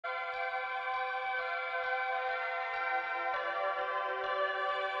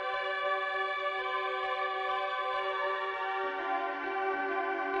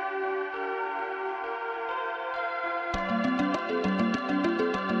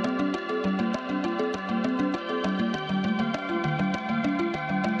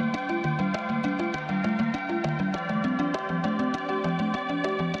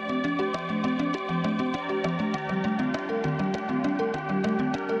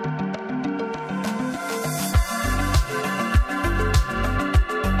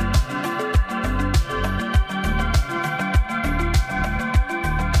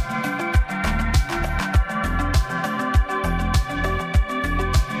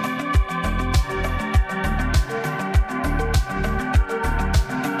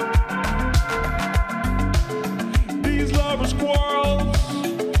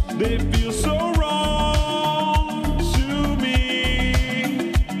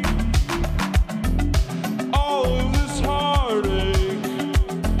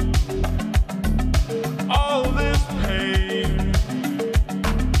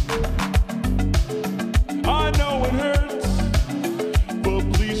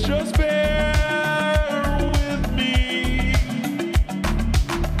Just bear with me.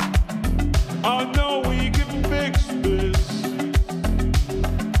 I know we can fix this.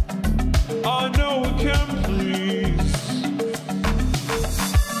 I know we can, please.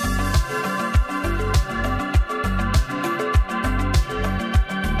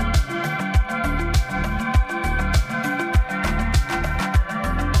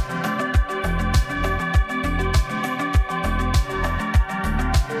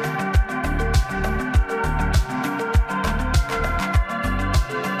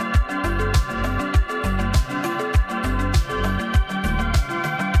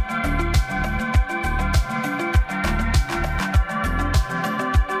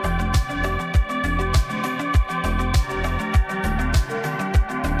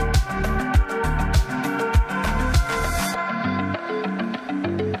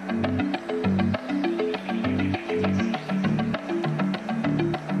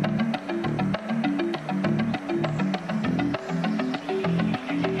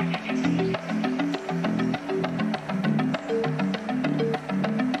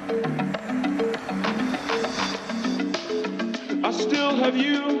 I still have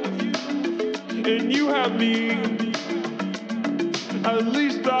you, and you have me. At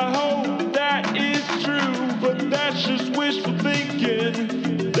least I hope that is true, but that's just wishful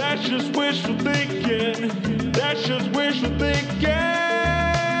thinking. That's just wishful thinking. That's just wishful thinking.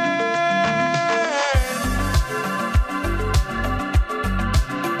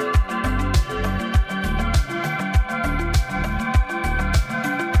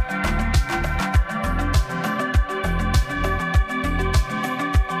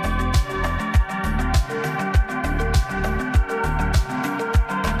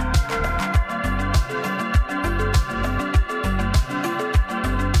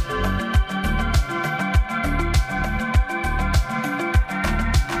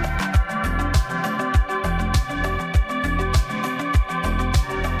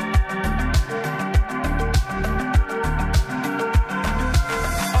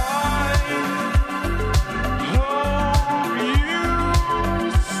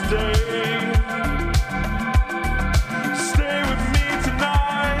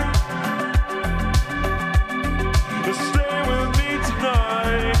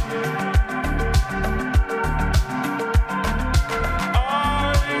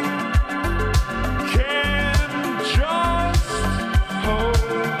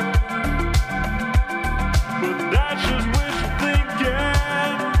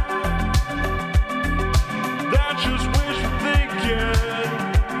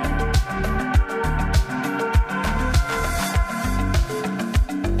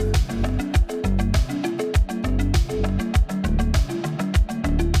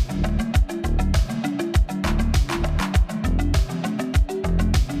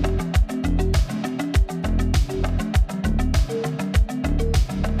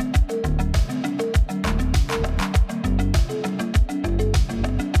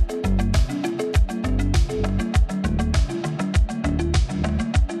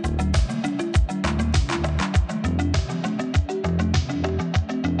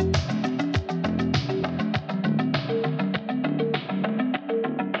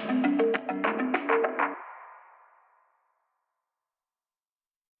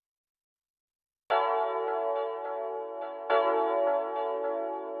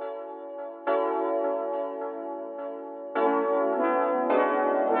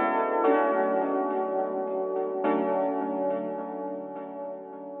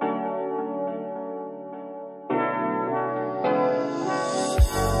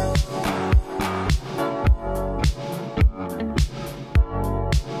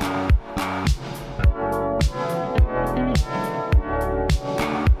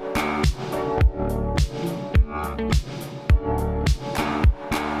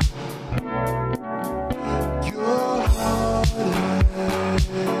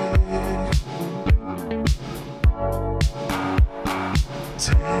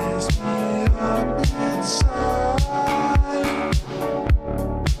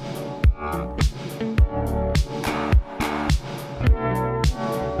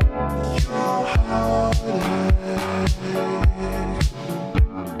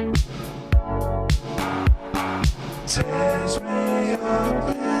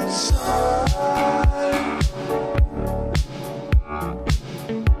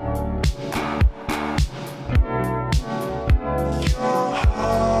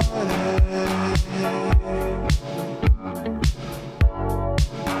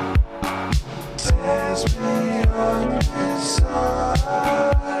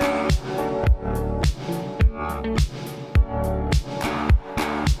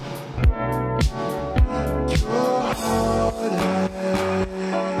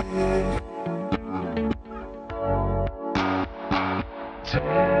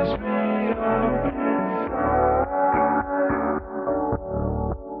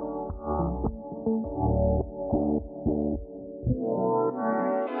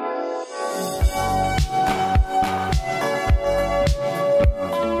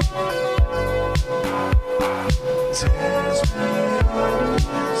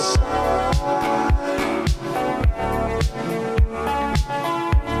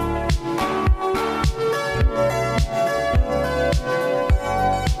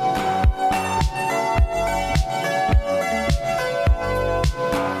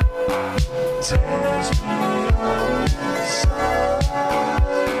 Your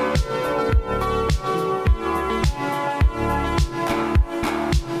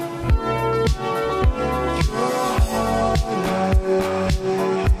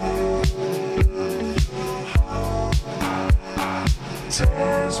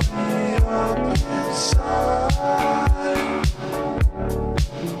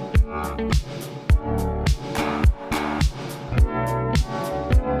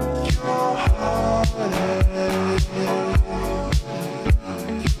heart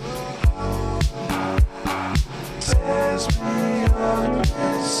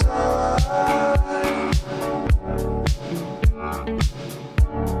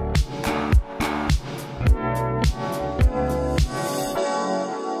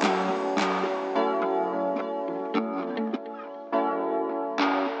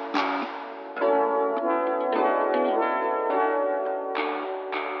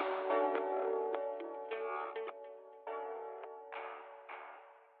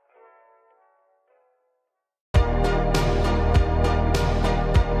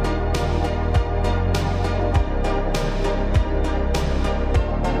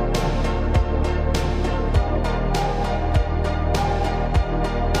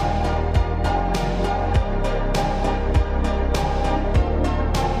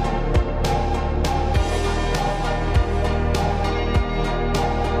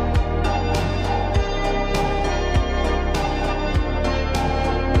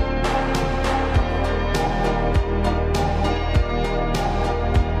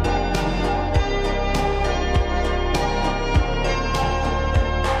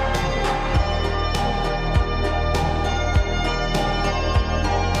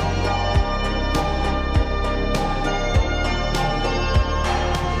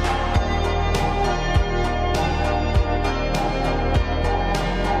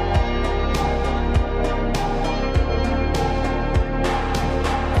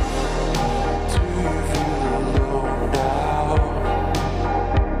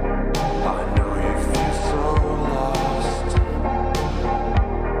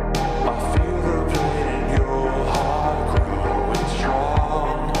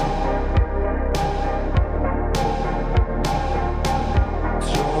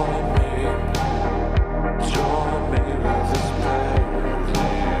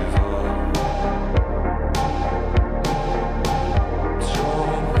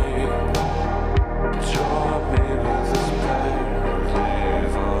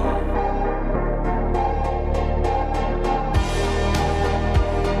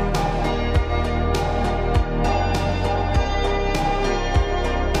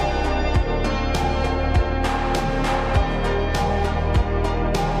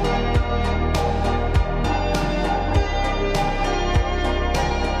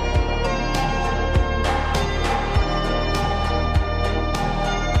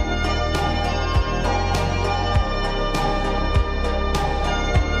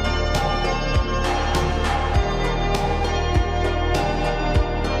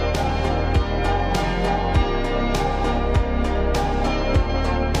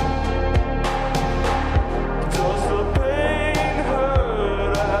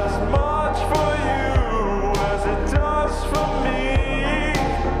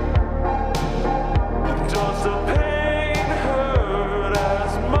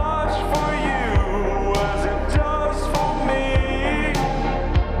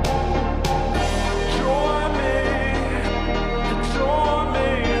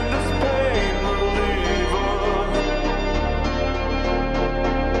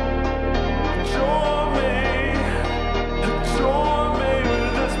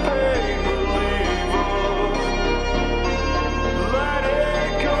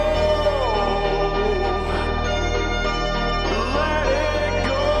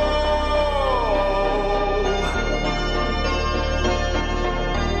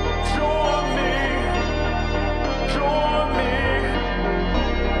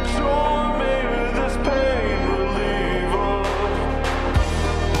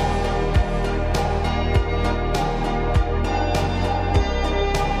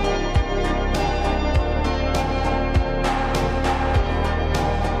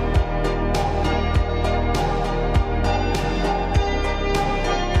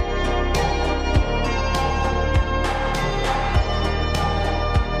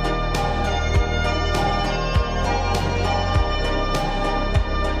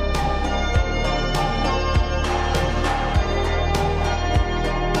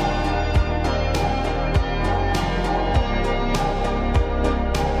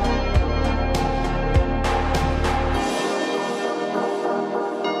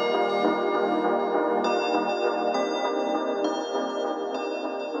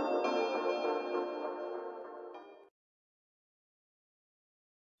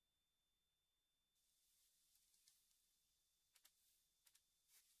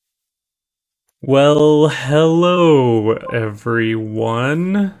Well, hello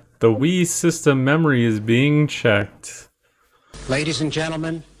everyone. The Wii system memory is being checked. Ladies and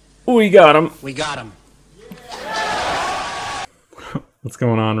gentlemen, We got him. we got him. What's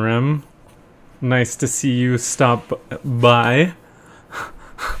going on, Rem? Nice to see you stop by.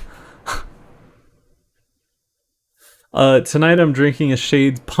 Tonight I'm drinking a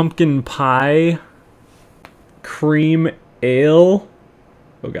Shade's pumpkin pie cream ale.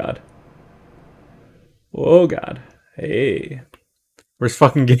 Oh god. Oh god. Hey. Where's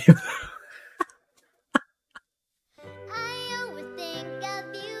fucking game?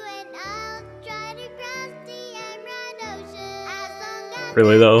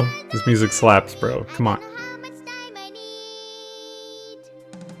 Really though? This music slaps, bro. Come on.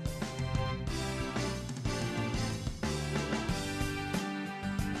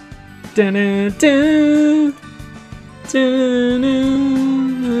 Da-da-da. Da-da-da.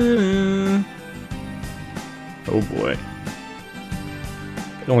 Oh boy.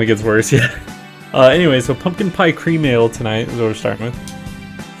 It only gets worse, yeah. Anyway, so pumpkin pie cream ale tonight is what we're starting with.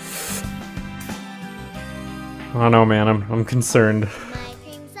 I don't know, man. I'm concerned.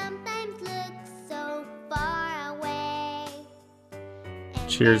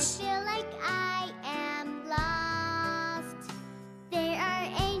 Cheers.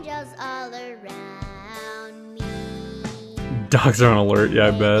 Dogs are on alert, yeah,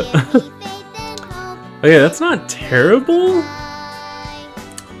 I bet. Okay, that's not terrible.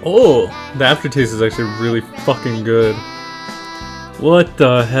 Oh, the aftertaste is actually really fucking good. What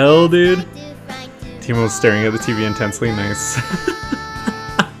the hell, dude? Timo's staring at the TV intensely. Nice.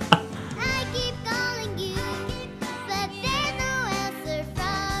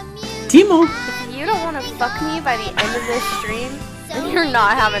 Timo! If you don't want to fuck me by the end of this stream, then you're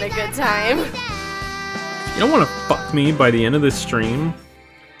not having a good time. You don't want to fuck me by the end of this stream,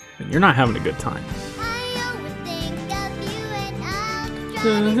 then you're not having a good time.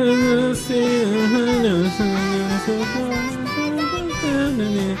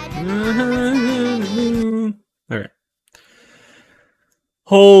 Okay.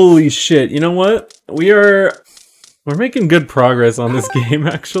 Holy shit, you know what? We're making good progress on this game,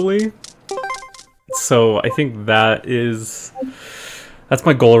 actually. So I think that's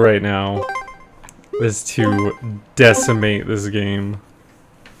my goal right now, is to decimate this game.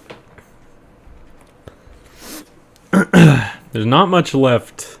 There's not much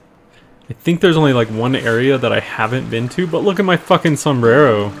left. I think there's only like one area that I haven't been to, but look at my fucking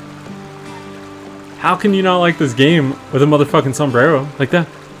sombrero. How can you not like this game with a motherfucking sombrero like that?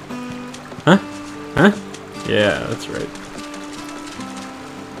 Huh? Huh? Yeah, that's right.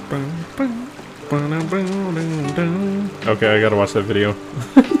 Okay, I gotta watch that video.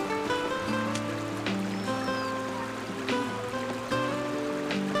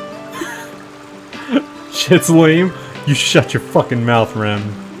 Shit's lame. You shut your fucking mouth, Rem.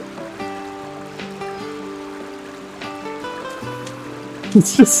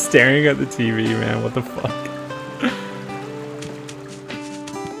 It's just staring at the TV, man. What the fuck?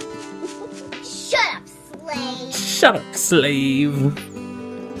 Shut up, slave! Shut up, slave!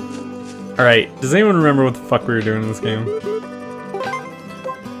 Alright, does anyone remember what the fuck we were doing in this game?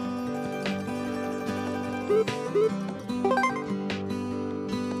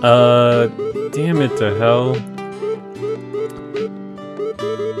 Damn it to hell.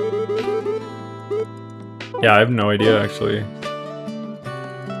 Yeah, I have no idea, actually.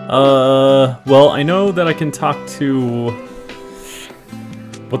 Well, I know that I can talk to...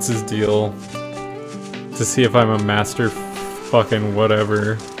 What's his deal? To see if I'm a master fucking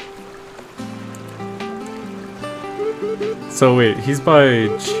whatever. So wait, he's by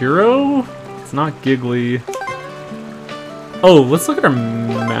Chiro? It's not Giggly. Oh, let's look at our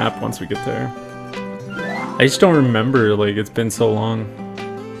map once we get there. I just don't remember, like, it's been so long.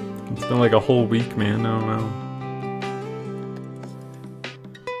 It's been like a whole week, man. I don't know.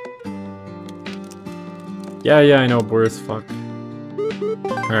 Yeah, I know, Boris, fuck.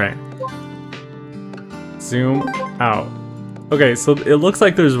 Alright. Zoom out. Okay, so it looks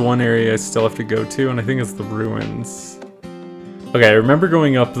like there's one area I still have to go to, and I think it's the ruins. Okay, I remember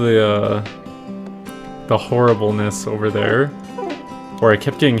going up the horribleness over there, where I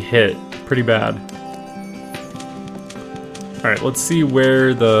kept getting hit pretty bad. Alright, let's see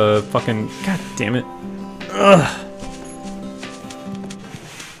where the fucking... God damn it. Ugh.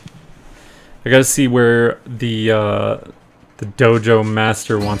 I gotta see where the dojo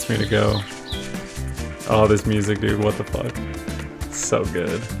master wants me to go. Oh, this music, dude, what the fuck. So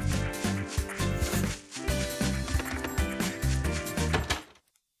good.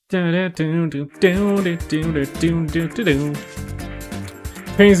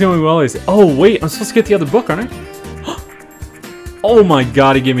 Painting's going well. Oh wait, I'm supposed to get the other book, aren't I? Oh my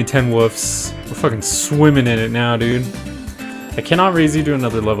god, he gave me 10 woofs. We're fucking swimming in it now, dude. I cannot raise you to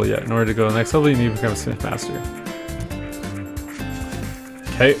another level yet. In order to go to the next level, you need to become a Smith Master.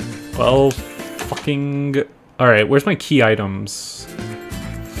 Okay, well, fucking... Alright, where's my key items?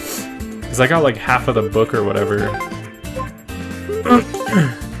 Because I got like half of the book or whatever.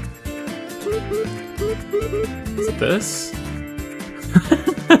 Is it this?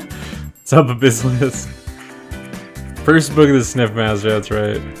 What's up, Abyssalisk? First book of the Sniff Master, that's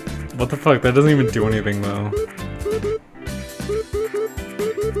right. What the fuck? That doesn't even do anything though.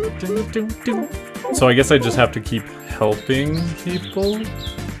 So I guess I just have to keep helping people?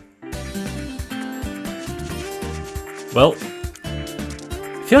 Well,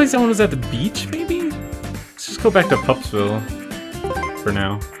 I feel like someone was at the beach, maybe? Let's just go back to Pupsville for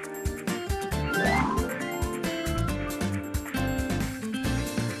now.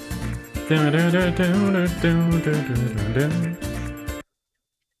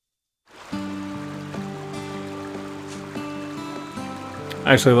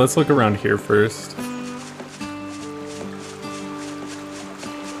 Actually, let's look around here first.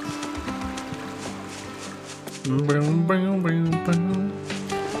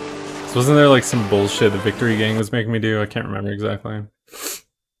 So wasn't there like some bullshit the Victory Gang was making me do? I can't remember exactly.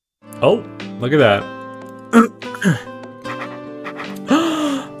 Oh, look at that.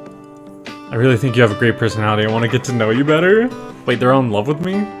 I really think you have a great personality. I want to get to know you better. Wait, they're all in love with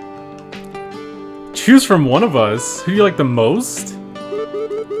me? Choose from one of us. Who do you like the most?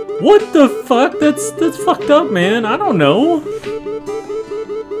 What the fuck? That's fucked up, man. I don't know.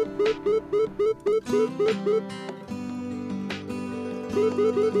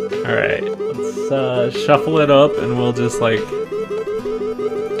 Alright, let's shuffle it up and we'll just like...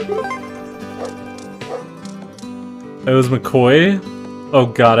 It was McCoy? Oh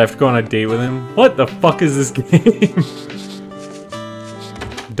god, I have to go on a date with him? What the fuck is this game?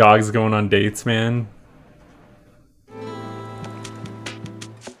 Dogs going on dates, man.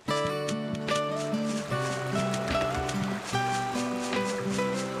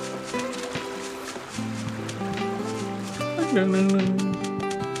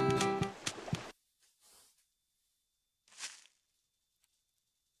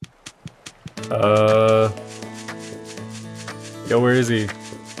 Yo, where is he?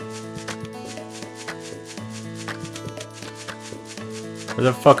 Where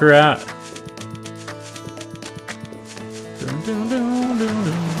the fucker at?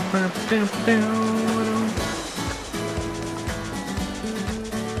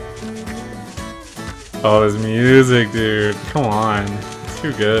 Oh, this music, dude. Come on. It's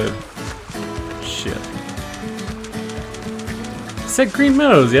too good. Shit. It said Green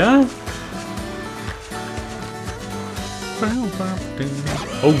Meadows, yeah?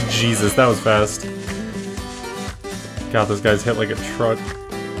 Oh, Jesus, that was fast. God, those guys hit like a truck.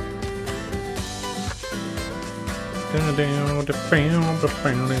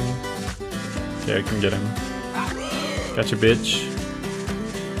 Yeah, I can get him. Gotcha, bitch.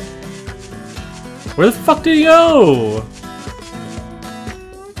 Where the fuck did he go?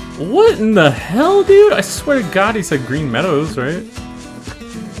 What in the hell, dude? I swear to God he said Green Meadows, right?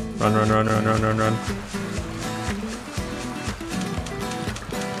 Run, run, run, run, run, run, run.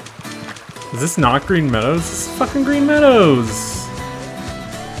 Is this not Green Meadows? This is fucking Green Meadows!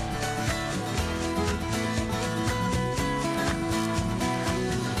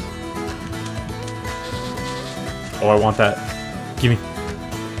 Oh, I want that. Gimme.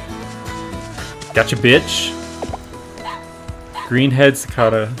 Gotcha, bitch. Greenhead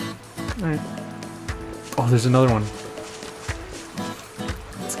cicada. Alright. Oh, there's another one.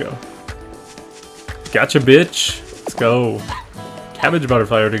 Let's go. Gotcha, bitch. Let's go. Cabbage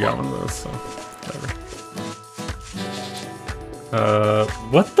butterfly, I already got one of those, so whatever.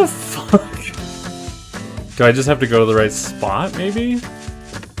 What the fuck? Do I just have to go to the right spot, maybe?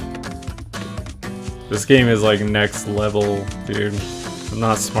 This game is like next level, dude. I'm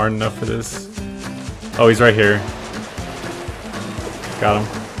not smart enough for this. Oh, he's right here. Got him.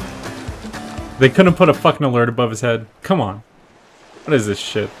 They couldn't put a fucking alert above his head. Come on. What is this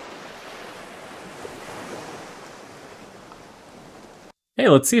shit? Hey,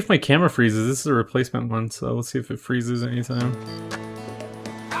 let's see if my camera freezes. This is a replacement one, so let's see if it freezes anytime.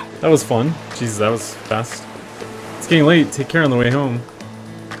 That was fun. Jesus, that was fast. It's getting late. Take care on the way home.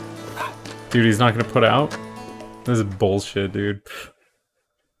 Dude, he's not gonna put out? This is bullshit, dude.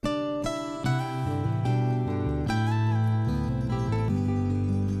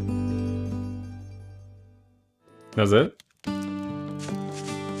 That was it?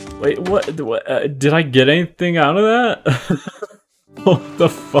 Wait, what did I get anything out of that? What the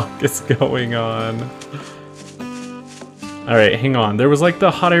fuck is going on? Alright, hang on. There was like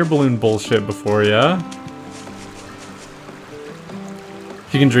the hot air balloon bullshit before, yeah?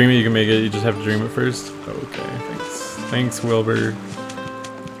 If you can dream it, you can make it. You just have to dream it first. Okay, thanks. Thanks, Wilbur.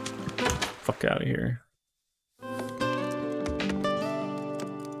 Fuck out of here.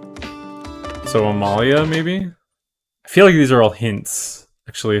 So Amalia, maybe? I feel like these are all hints.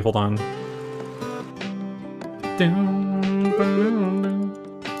 Actually, hold on.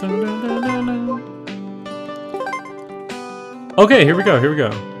 Okay, here we go, here we go.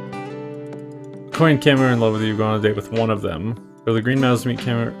 Coin and Cameron in love with you, go on a date with one of them. Go to the Green Mountains to meet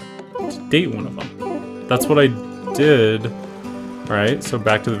Cameron to date one of them. That's what I did. Right, so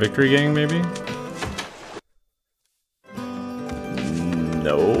back to the Victory Gang, maybe?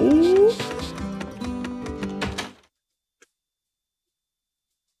 No?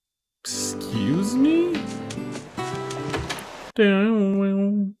 Excuse me?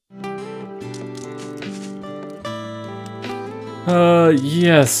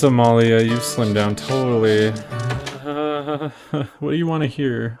 Yes, Amalia, you've slimmed down totally. What do you want to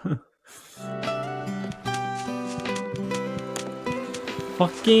hear?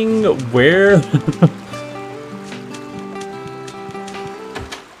 Fucking where?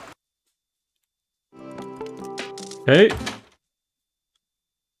 Hey?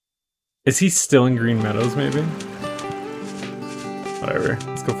 Is he still in Green Meadows, maybe? Whatever,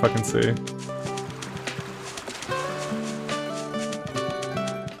 let's go fucking see.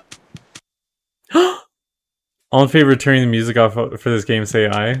 All in favor of turning the music off for this game, say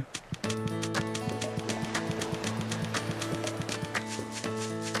aye.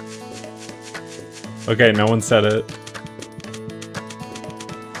 Okay, no one said it.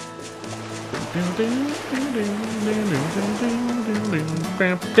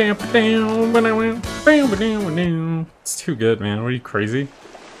 It's too good, man. What are you, crazy?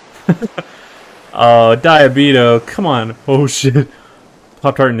 Oh, Diabeto, come on. Oh shit.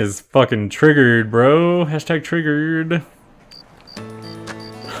 Pop-Tartin is fucking triggered, bro. Hashtag triggered.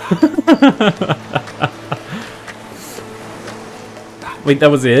 Wait, that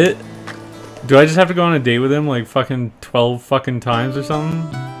was it? Do I just have to go on a date with him like fucking 12 fucking times or something?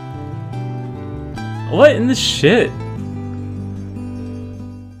 What in the shit?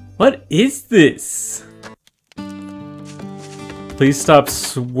 What is this? Please stop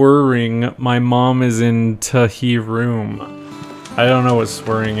swearing. My mom is in Tahi room. I don't know what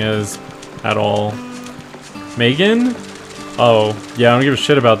swearing is at all. Megan? Oh, yeah, I don't give a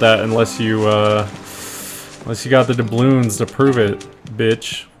shit about that unless you got the doubloons to prove it,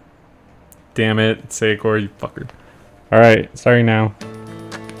 bitch. Damn it, Seikor, you fucker. Alright, sorry now.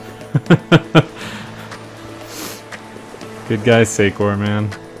 Good guy, Seikor, man.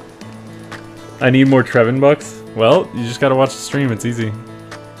 I need more Trevin bucks? Well, you just gotta watch the stream, it's easy.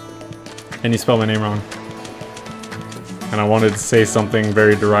 And you spelled my name wrong. And I wanted to say something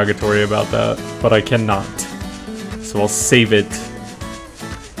very derogatory about that, but I cannot. So I'll save it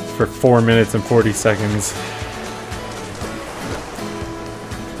for 4 minutes and 40 seconds.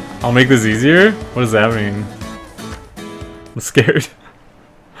 I'll make this easier? What does that mean? I'm scared.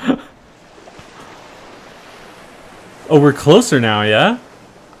 Oh, we're closer now, yeah?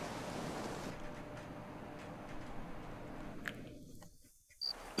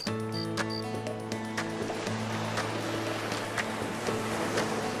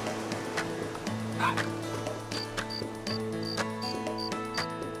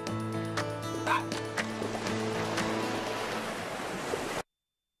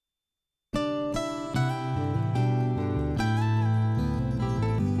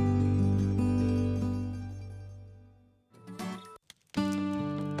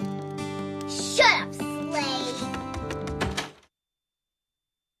 Shut up, slave.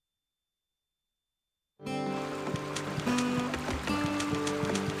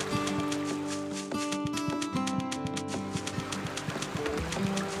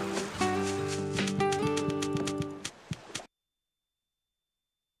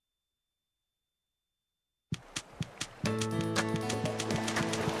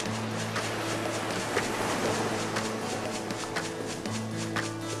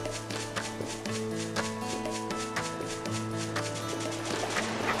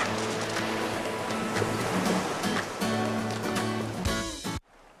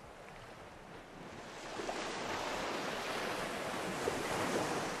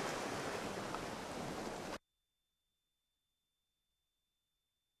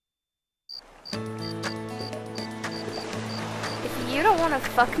 If you don't want to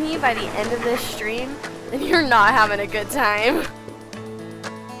fuck me by the end of this stream, then you're not having a good time.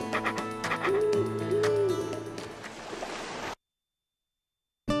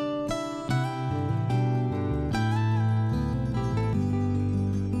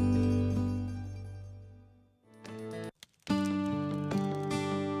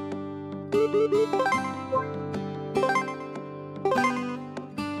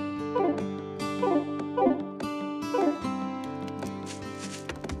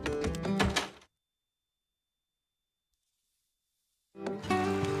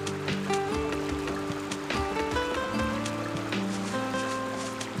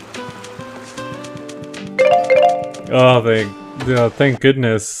 Oh, thank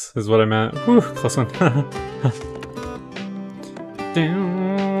goodness is what I meant. Whew, close one.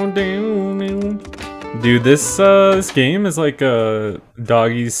 Dude, this game is like a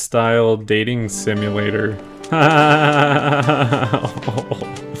doggy-style dating simulator.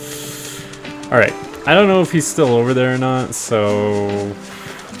 Alright, I don't know if he's still over there or not, so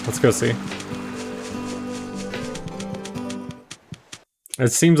let's go see.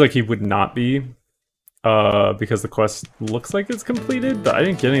 It seems like he would not be. Because the quest looks like it's completed, but I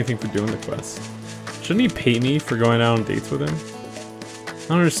didn't get anything for doing the quest. Shouldn't he pay me for going out on dates with him? I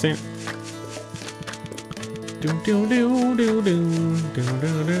don't understand. He's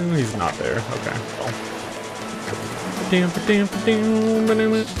not there. Okay. Well.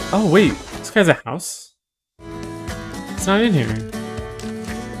 Oh wait, this guy's a house? It's not in here.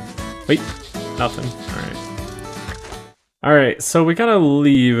 Wait, nothing. Alright. Alright, so we gotta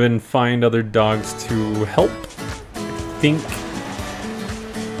leave and find other dogs to help, I think.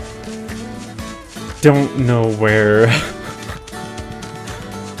 Don't know where.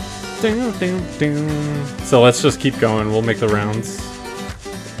 So let's just keep going, we'll make the rounds.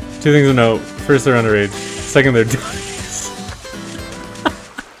 Two things to note. First, they're underage. Second, they're dogs.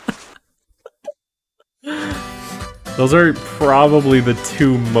 Those are probably the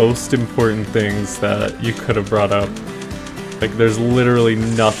two most important things that you could have brought up. Like, there's literally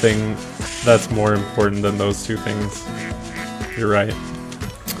nothing that's more important than those two things. You're right.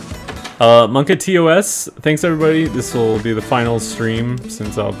 Monka TOS, thanks everybody. This will be the final stream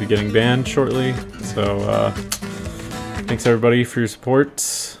since I'll be getting banned shortly. So, thanks everybody for your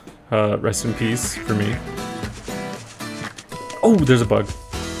support. Rest in peace for me. Oh, there's a bug.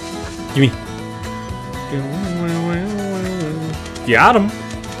 Gimme. Got him.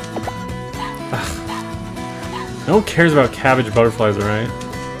 No one cares about cabbage butterflies, alright?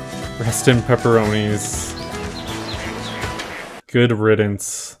 Rest in pepperonis. Good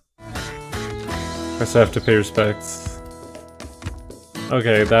riddance. Guess I have to pay respects.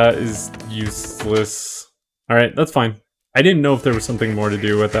 Okay, that is useless. Alright, that's fine. I didn't know if there was something more to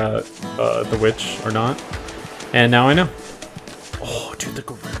do with that, the witch, or not. And now I know. Oh, dude, the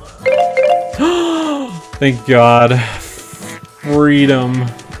gorilla. Thank God. Freedom.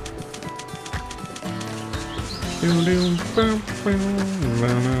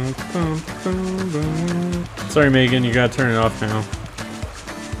 Sorry, Megan, you gotta turn it off now.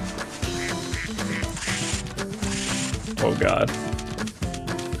 Oh God.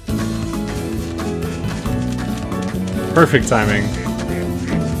 Perfect timing.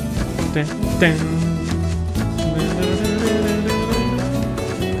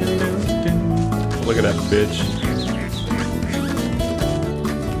 Look at that bitch.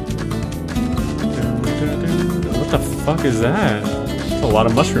 What the fuck is that? There's a lot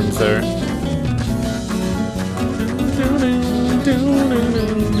of mushrooms there.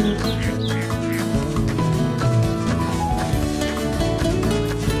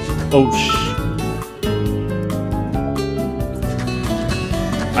 Oh shh.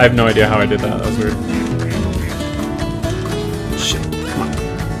 I have no idea how I did that. That was weird. Shit. Come on.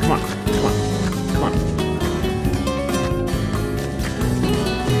 Come on. Come on. Come on.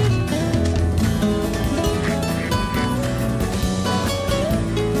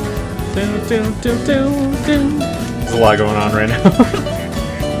 There's a lot going on right now.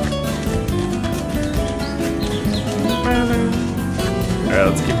 Alright,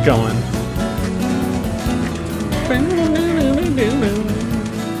 let's keep going.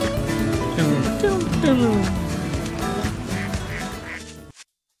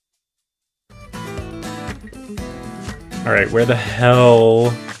 Alright, where the hell?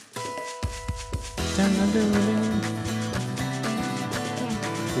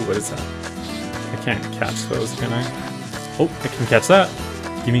 Ooh, what is that? I can't catch those, can I? Oh, I can catch that.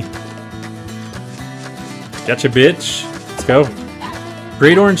 Gimme. Gotcha, bitch. Let's go.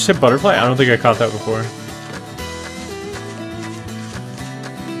 Great orange tip butterfly? I don't think I caught that before.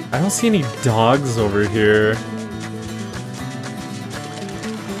 I don't see any dogs over here.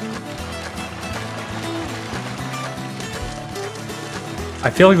 I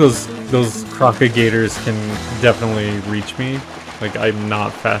feel like those crocodigators can definitely reach me. Like, I'm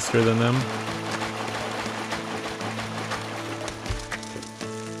not faster than them.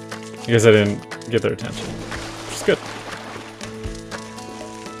 I guess I didn't get their attention, which is good.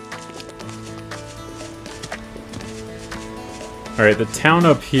 Alright, the town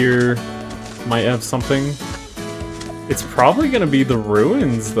up here might have something. It's probably gonna be the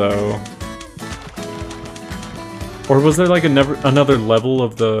ruins, though. Or was there like another level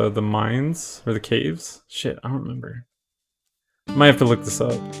of the mines? Or the caves? Shit, I don't remember. Might have to look this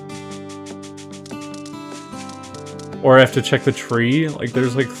up. Or I have to check the tree. Like,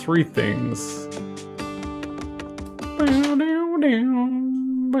 there's like 3 things.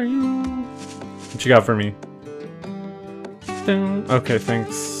 What you got for me? Okay,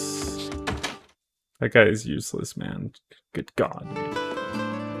 thanks. That guy is useless, man. Good God.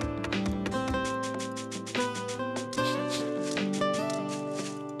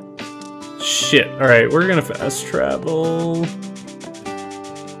 Shit. Alright, we're gonna fast travel.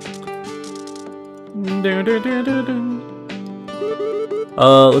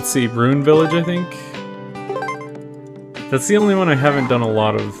 Let's see. Rune Village, I think. That's the only one I haven't done a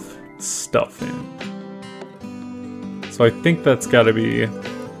lot of stuff in. So I think that's gotta be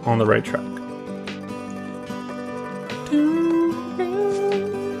on the right track.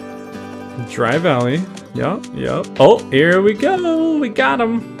 Dry Valley. Yup, yup. Oh, here we go. We got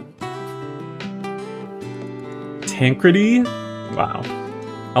him. Tancredi? Wow.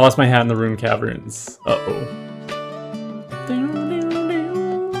 I lost my hat in the Rune Caverns. Uh-oh.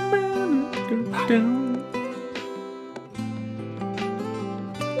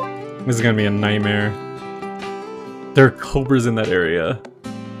 This is gonna be a nightmare. There are cobras in that area.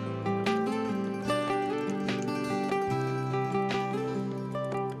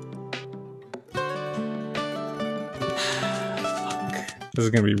 Fuck. This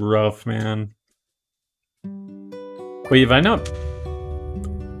is gonna be rough, man. Wait, have I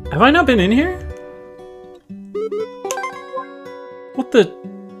not been in here? What the?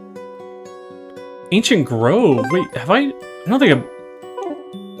 Ancient Grove. Wait, have I don't think I'm...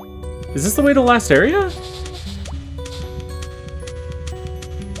 Is this the way to the last area?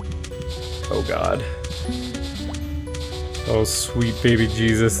 Oh God. Oh sweet baby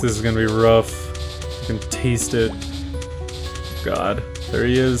Jesus, this is gonna be rough. I can taste it. God, there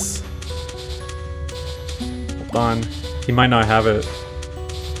he is. Hold on. He might not have it.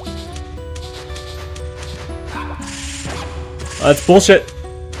 That's bullshit.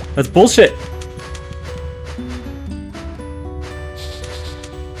 That's bullshit.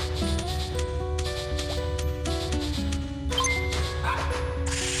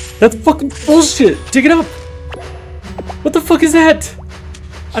 That's fucking bullshit! Dig it up! What the fuck is that?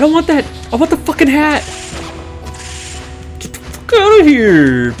 I don't want that! I want the fucking hat! Get the fuck out of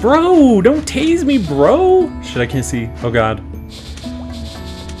here! Bro! Don't tase me, bro! Shit, I can't see. Oh God.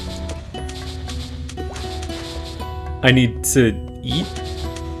 I need to eat?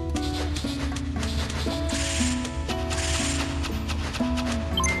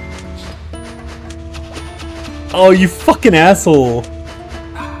 Oh, you fucking asshole!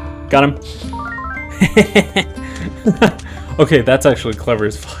 Got him. Okay, that's actually clever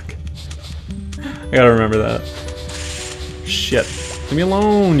as fuck. I gotta remember that. Shit. Leave me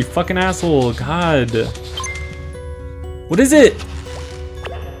alone, you fucking asshole. God. What is it?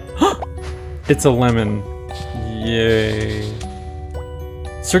 It's a lemon. Yay.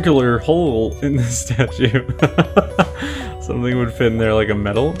 Circular hole in the statue. Something would fit in there, like a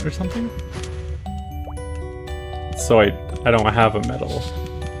medal or something? So I don't have a medal.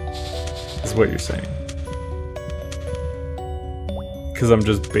 Is what you're saying. Because I'm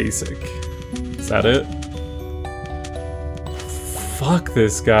just basic. Is that it? Fuck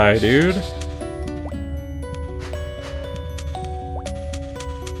this guy, dude.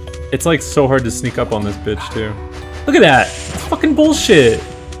 It's like so hard to sneak up on this bitch too. Look at that! It's fucking bullshit!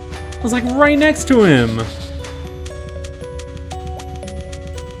 I was like right next to him!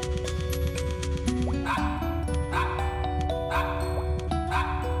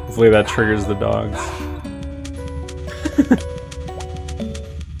 Hopefully that triggers the dogs.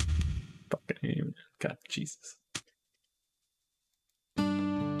 Fucking aim. God, Jesus.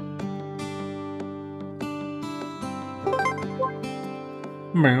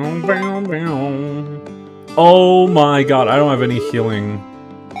 Oh my God, I don't have any healing.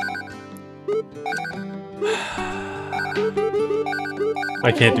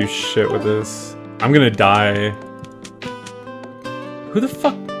 I can't do shit with this. I'm gonna die. Who the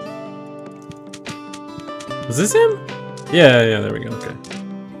fuck? Was this him? Yeah, there we go, okay.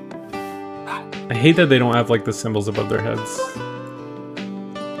 I hate that they don't have like the symbols above their heads.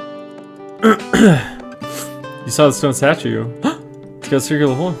 You saw the stone statue. It's got a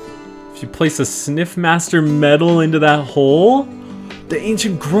circular hole. If you place a Sniff Master medal into that hole? The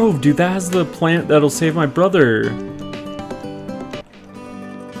Ancient Grove, dude, that has the plant that'll save my brother.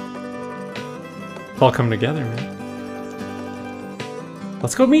 It's all coming together, man.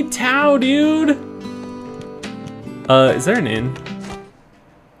 Let's go meet Tao, dude! Is there an inn?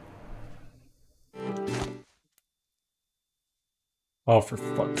 Oh, for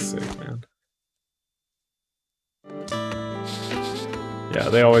fuck's sake, man. Yeah,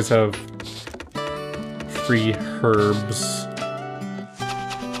 they always have free herbs.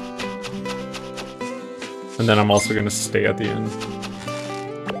 And then I'm also gonna stay at the inn.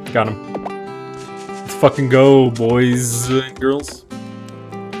 Got him. Let's fucking go, boys and girls.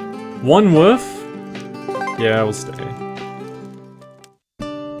 One woof? Yeah, we'll stay.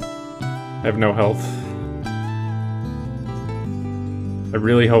 I have no health. I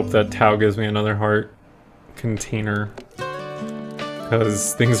really hope that Tao gives me another heart container.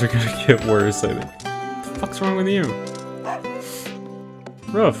 Because things are gonna get worse, I think. What the fuck's wrong with you?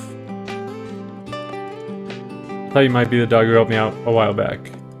 Rough. Thought you might be the dog who helped me out a while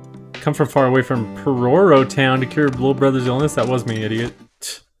back. Come from far away from Pororo Town to cure little brother's illness? That was me, idiot.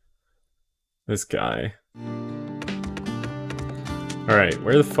 This guy. Alright,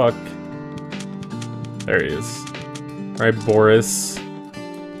 where the fuck? There he is. Alright, Boris.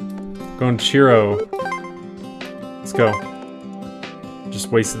 Going Chiro. Let's go. Just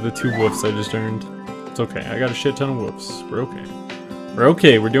wasted the 2 woofs I just earned. It's okay, I got a shit ton of woofs. We're okay. We're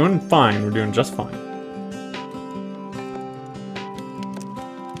okay, we're doing fine. We're doing just fine.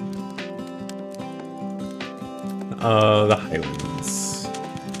 The Highlands.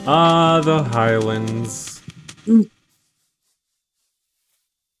 The Highlands.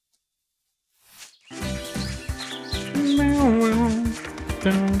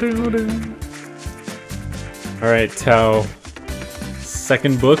 Alright, Tao.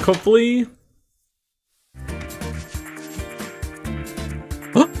 Second book, hopefully?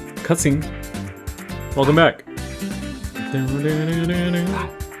 Oh, cutscene. Welcome back.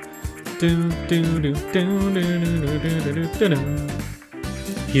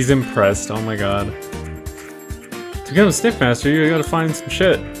 He's impressed, oh my god. To become a Sniff Master, you gotta find some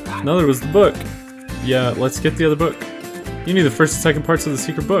shit. Another was the book. Yeah, let's get the other book. You need the first and second parts of the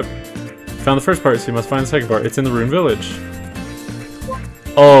secret book. Found the first part, so you must find the second part. It's in the Rune Village.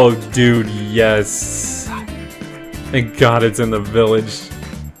 Oh, dude, yes. Thank God it's in the village.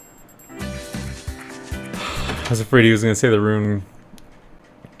 I was afraid he was gonna say the Rune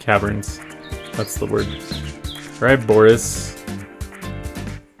Caverns. That's the word. Alright, Boris.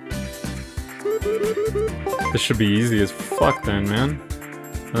 This should be easy as fuck then, man.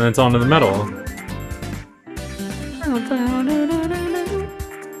 And then it's on to the metal.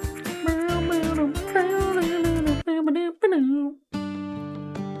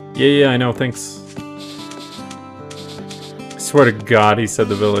 Yeah, I know, thanks. I swear to God he said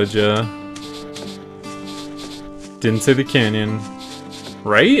the village, yeah. Didn't say the canyon.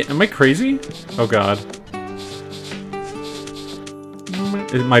 Right? Am I crazy? Oh god.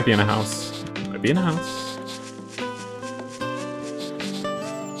 It might be in a house. It might be in a house.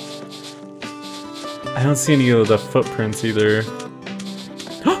 I don't see any of the footprints either.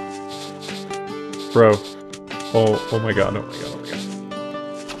 Bro. Oh my god, oh my god, oh my god.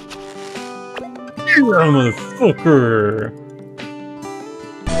 You motherfucker!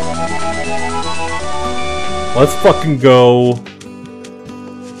 Let's fucking go.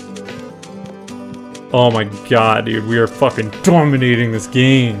 Oh my god, dude, we are fucking dominating this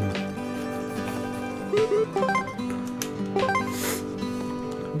game.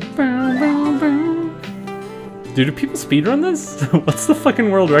 Dude, do people speedrun this? What's the fucking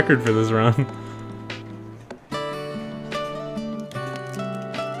world record for this run?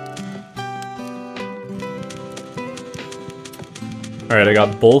 Alright, I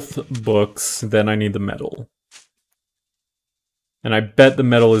got both books, then I need the medal. And I bet the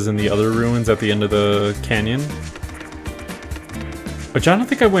medal is in the other ruins at the end of the canyon. Which I don't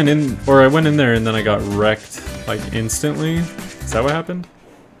think I went in, or I went in there and then I got wrecked, like, instantly. Is that what happened?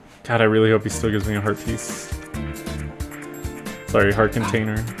 God, I really hope he still gives me a heart piece. Sorry, heart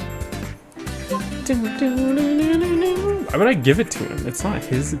container. Why would I give it to him? It's not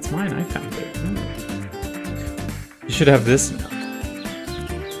his, it's mine. I found it. You should have this now.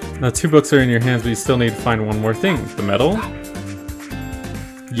 Now 2 books are in your hands, but you still need to find one more thing. The medal?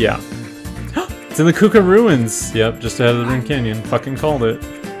 Yeah. It's in the Kuka Ruins! Yep, just ahead of the Rune Canyon. Fucking called it.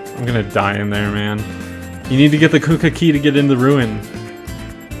 I'm gonna die in there, man. You need to get the Kuka key to get in the ruin.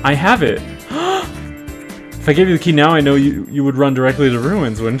 I have it! If I gave you the key now, I know you would run directly to the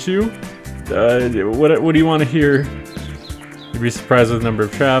ruins, wouldn't you? What do you want to hear? You'd be surprised with the number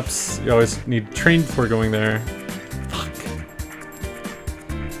of traps. You always need to train before going there.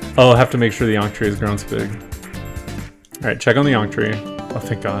 Oh, I'll have to make sure the Ankh tree has grown so big. Alright, check on the Ankh tree. Oh,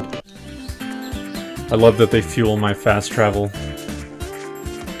 thank God. I love that they fuel my fast travel.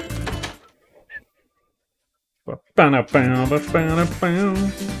 Let's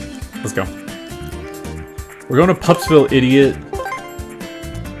go. We're going to Pupsville, idiot.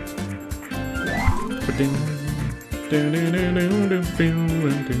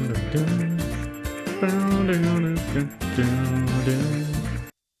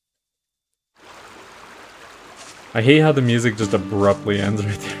 I hate how the music just abruptly ends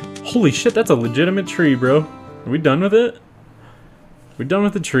right there. Holy shit, that's a legitimate tree, bro. Are we done with it? We done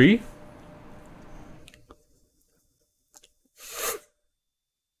with the tree?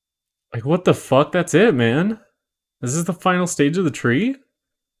 Like, what the fuck? That's it, man. Is this the final stage of the tree?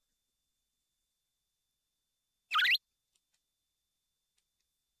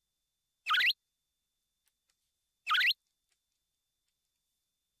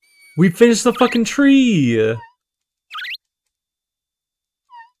 We finished the fucking tree!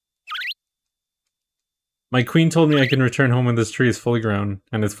 My queen told me I can return home when this tree is fully grown.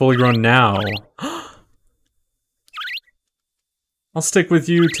 And it's fully grown now. I'll stick with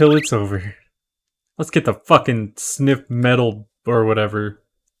you till it's over. Let's get the fucking sniff metal or whatever.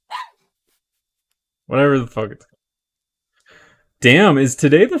 Whatever the fuck it's called. Damn, is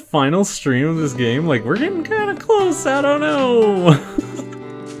today the final stream of this game? Like, we're getting kind of close, I don't know.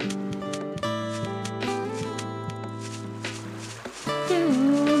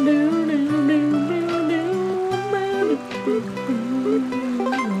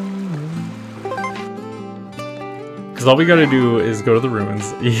 Because all we gotta do is go to the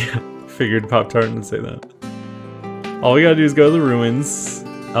ruins. Yeah, figured Pop-Tart would say that. All we gotta do is go to the ruins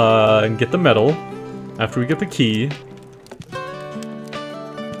and get the medal after we get the key.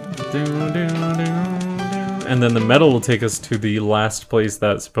 And then the medal will take us to the last place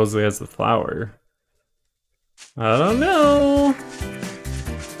that supposedly has the flower. I don't know.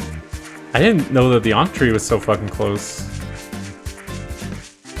 I didn't know that the Ankh tree was so fucking close.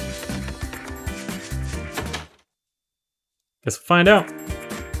 Guess we'll find out.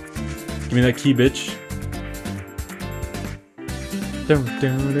 Give me that key, bitch.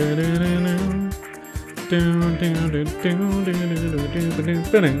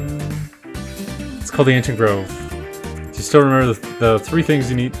 It's called the Ancient Grove. Do you still remember the 3 things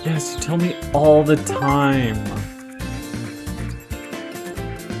you need? Yes, you tell me all the time.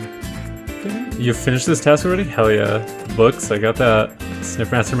 You finished this task already? Hell yeah. Books, I got that.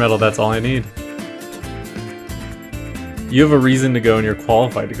 Sniffmaster medal, that's all I need. You have a reason to go and you're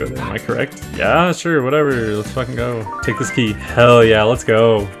qualified to go there, am I correct? Yeah, sure, whatever, let's fucking go. Take this key. Hell yeah, let's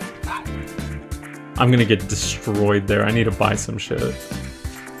go. I'm gonna get destroyed there. I need to buy some shit.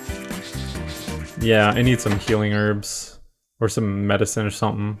 Yeah, I need some healing herbs. Or some medicine or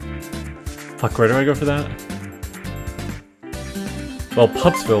something. Fuck, where do I go for that? Well,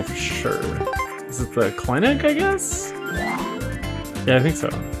 Pupsville for sure. Is it the clinic, I guess? Yeah, I think so.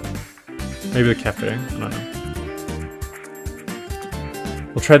 Maybe the cafe, I don't know.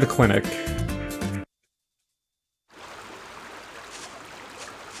 We'll try the clinic.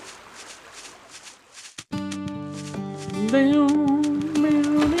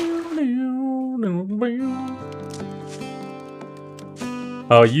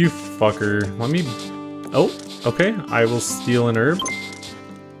 Oh, you fucker. Let me... Oh, okay. I will steal an herb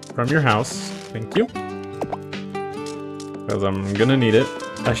from your house. Thank you. Because I'm gonna need it.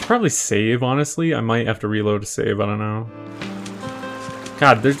 I should probably save, honestly. I might have to reload to save, I don't know.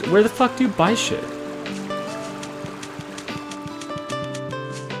 God, where the fuck do you buy shit?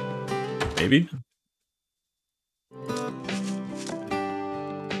 Maybe?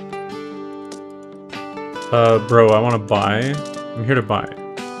 Bro, I want to buy. I'm here to buy.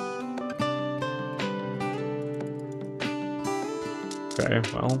 Okay,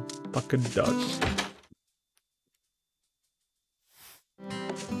 well, fuck a duck.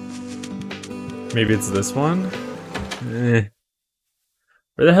 Maybe it's this one? Eh.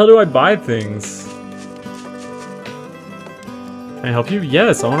 Where the hell do I buy things? Can I help you?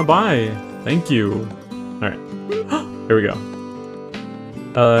 Yes, I want to buy. Thank you. Alright. Here we go.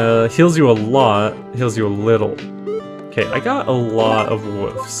 Heals you a lot. Heals you a little. Okay, I got a lot of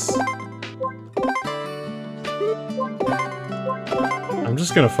woofs. I'm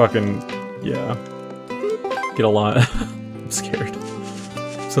just gonna fucking... yeah. Get a lot. I'm scared.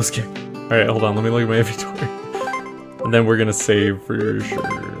 I'm so scared. Alright, hold on. Let me look at my inventory. And then we're gonna save for sure.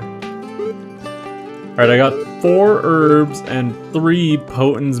 Alright, I got 4 herbs and 3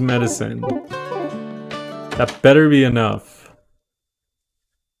 Poten's medicine. That better be enough.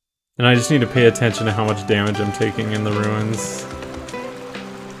 And I just need to pay attention to how much damage I'm taking in the ruins.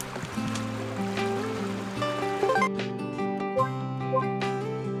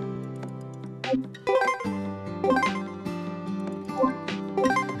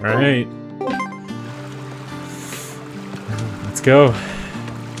 Alright. Let's go.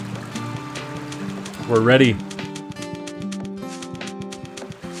 We're ready.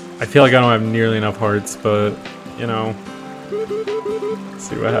 I feel like I don't have nearly enough hearts, but, you know, let's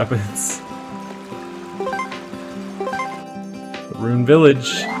see what happens. Rune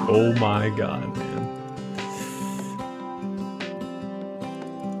Village. Oh my god, man.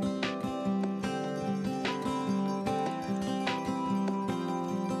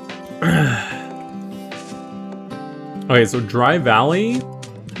 Okay, so Dry Valley,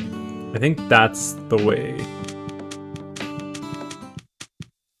 I think that's the way.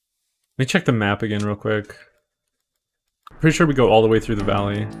 Let me check the map again real quick. Pretty sure we go all the way through the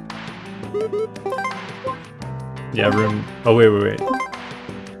valley. Yeah, room. Oh, wait.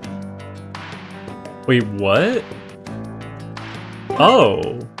 Wait, what?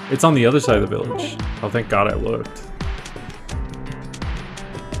 Oh, it's on the other side of the village. Oh, thank God I looked.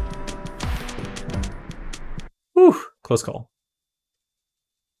 Whew, close call.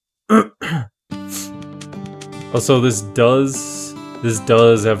 Also, this does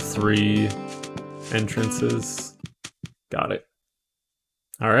have 3 entrances. Got it.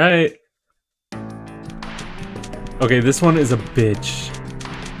 All right. Okay, this one is a bitch.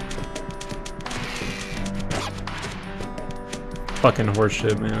 Fucking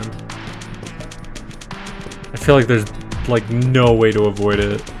horseshit, man. I feel like there's like no way to avoid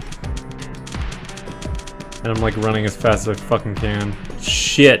it. And I'm like running as fast as I fucking can.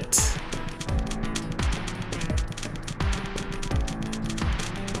 Shit.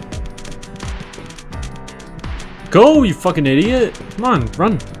 Go, you fucking idiot! Come on,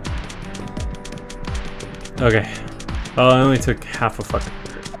 run. Okay. Oh, I only took half a fucking.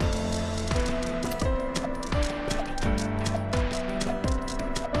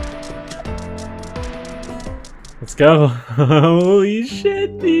 Let's go. Holy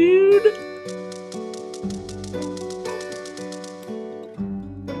shit, dude.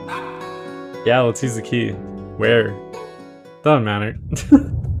 Yeah, let's use the key. Where? Doesn't matter.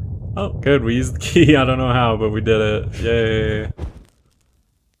 Oh, good. We used the key. I don't know how, but we did it. Yay.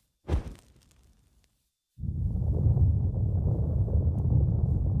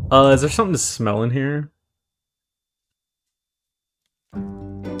 Is there something to smell in here?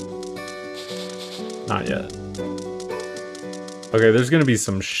 Not yet. Okay, there's gonna be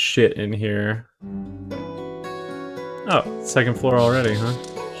some shit in here. Oh, 2nd floor already, huh?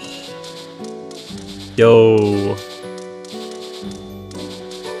 Yo.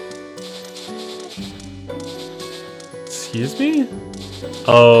 Excuse me?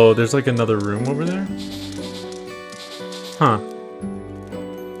 Oh, there's like another room over there? Huh.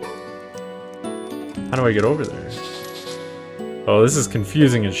 How do I get over there? Oh, this is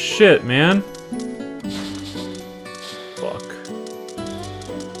confusing as shit, man. Fuck.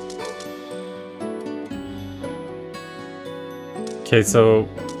 Okay, so...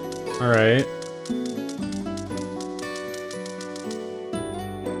 Alright.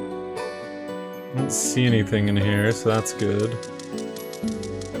 I don't see anything in here, so that's good.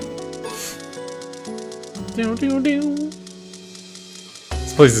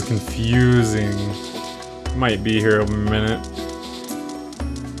 This place is confusing. Might be here a minute.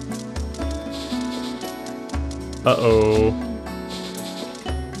 Uh-oh.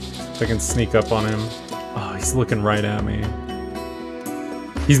 If I can sneak up on him. Oh, he's looking right at me.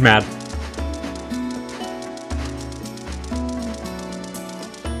 He's mad.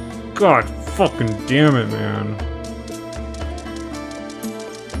 God fucking damn it, man.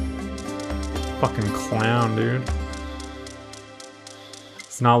 Fucking clown, dude.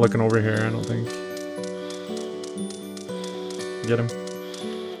 He's not looking over here, I don't think. Get him.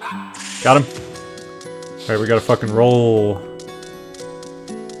 Got him. Alright, we gotta fucking roll.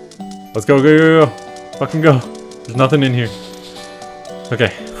 Let's go, go. Fucking go. There's nothing in here.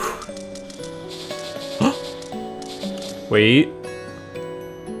 Okay. Wait.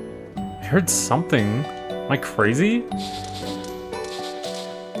 I heard something. Am I crazy?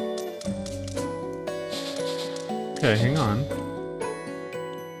 Okay, hang on.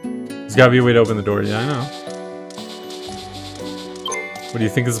 There's gotta be a way to open the door. Yeah, I know. What do you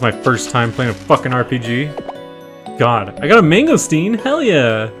think? This is my first time playing a fucking RPG? God, I got a mangosteen? Hell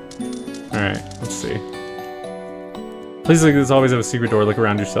yeah! Alright, let's see. Places like this always have a secret door. Look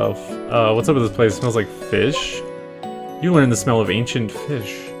around yourself. What's up with this place? It smells like fish? You learn the smell of ancient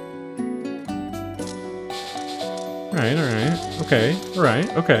fish. Alright, alright. Okay, alright,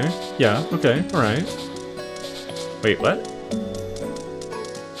 okay. Yeah, okay, alright. Wait, what?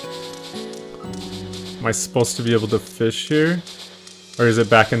 Am I supposed to be able to fish here? Or is it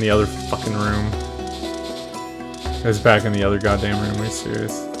back in the other fucking room? It's back in the other goddamn room, are you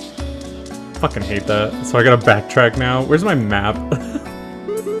serious? Fucking hate that. So I gotta backtrack now. Where's my map?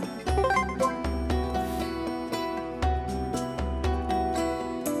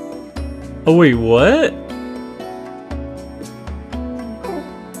 Oh wait, what?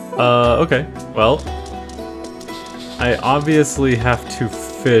 Okay. Well, I obviously have to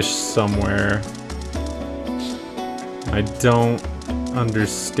fish somewhere. I don't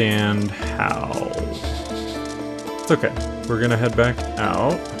understand how. It's okay. We're gonna head back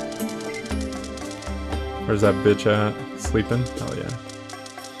out. Where's that bitch at? Sleeping? Hell yeah.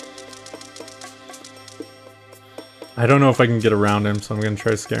 I don't know if I can get around him, so I'm gonna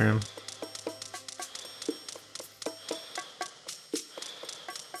try to scare him.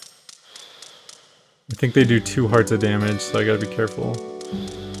 I think they do 2 hearts of damage, so I gotta be careful.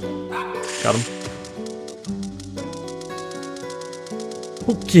 Got him.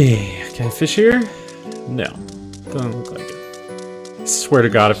 Okay, can I fish here? No, doesn't look like it. I swear to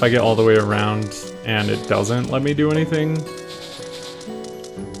God, if I get all the way around and it doesn't let me do anything,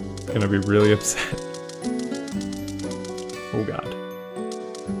 I'm gonna be really upset. Oh God.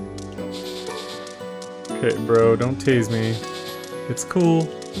 Okay, bro, don't tase me. It's cool.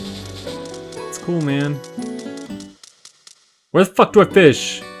 It's cool, man. Where the fuck do I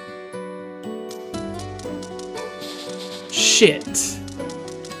fish? Shit.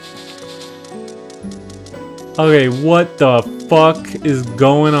 Okay, what the fuck is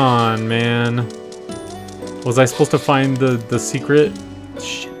going on, man? Was I supposed to find the secret?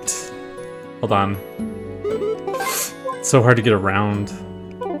 Shit. Hold on. It's so hard to get around.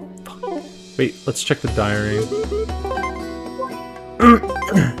 Wait, let's check the diary.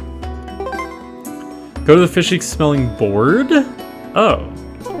 Go to the fishy smelling board? Oh.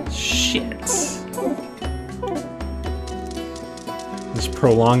 Shit. Just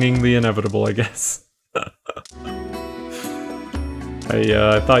prolonging the inevitable, I guess.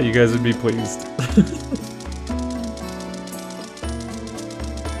 I thought you guys would be pleased.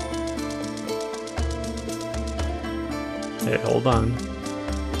 Hey, hold on.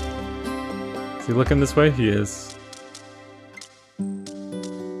 Is he looking this way? He is. I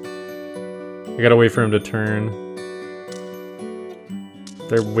gotta wait for him to turn.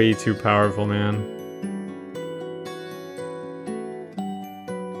 They're way too powerful, man.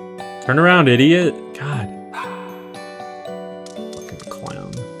 Turn around, idiot! God. Fucking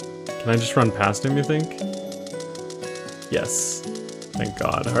clown. Can I just run past him, you think? Yes. Thank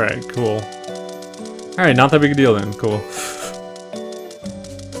God. Alright, cool. Alright, not that big a deal then. Cool.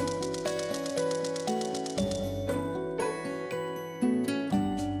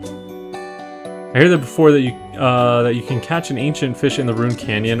 I heard that before that you can catch an ancient fish in the Rune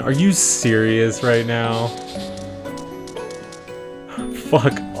Canyon. Are you serious right now?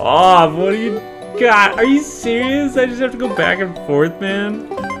 Fuck off! What do you got? Are you serious? I just have to go back and forth, man?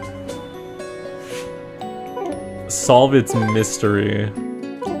 Solve its mystery.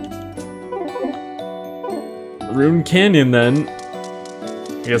 Rune Canyon, then.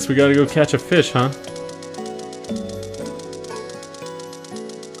 I guess we gotta go catch a fish, huh?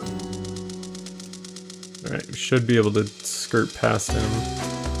 Alright, we should be able to skirt past him.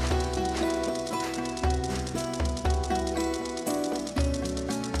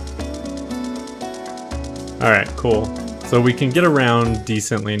 Alright, cool. So we can get around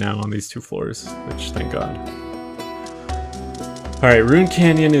decently now on these 2 floors, which, thank God. Alright, Rune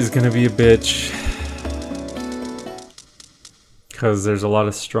Canyon is gonna be a bitch. Because there's a lot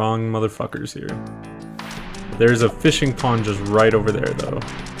of strong motherfuckers here. There's a fishing pond just right over there, though.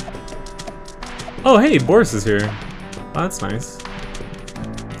 Oh, hey, Boris is here. Oh, that's nice. So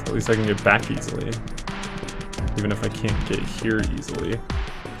at least I can get back easily. Even if I can't get here easily.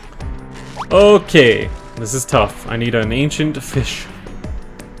 Okay, this is tough. I need an ancient fish.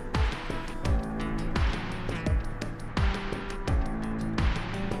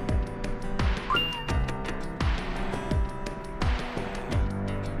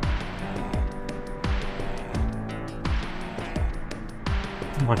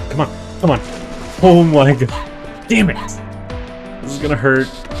 Come on, come on, come on. Oh my God. Damn it. This is gonna hurt.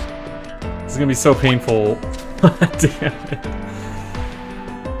 This is gonna be so painful. Damn it.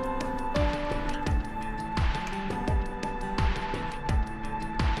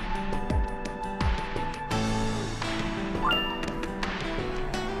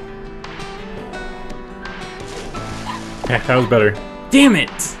 Yeah, that was better. Damn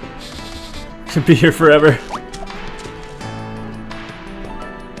it! Should be here forever.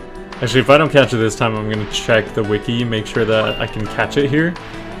 Actually, if I don't catch it this time, I'm gonna check the wiki, make sure that I can catch it here.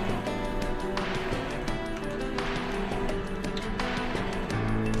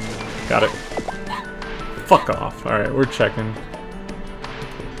 Got it. Fuck off. Alright, we're checking.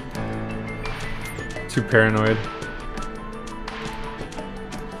 too paranoid.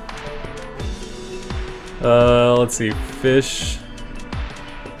 Let's see. Fish.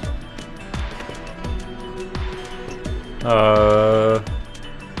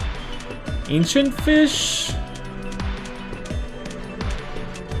 Ancient fish?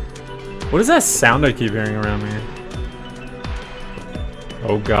 What is that sound I keep hearing around me?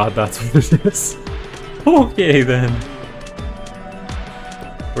 Oh god, that's what it is. Okay then.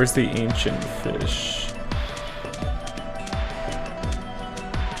 Where's the ancient fish?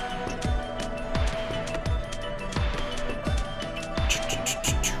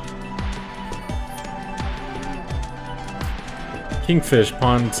 Kingfish,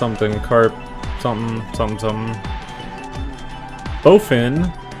 pond something, carp, something, something, something. Bowfin.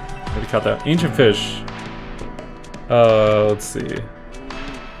 Already caught that. Ancient fish. Let's see.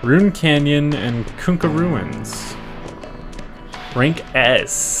 Rune Canyon and Kunkka Ruins. Rank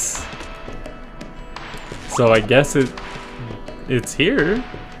S. So I guess it's here.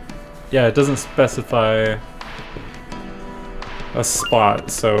 Yeah, it doesn't specify a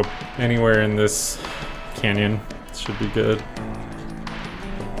spot, so anywhere in this canyon should be good.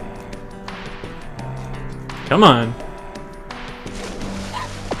 Come on.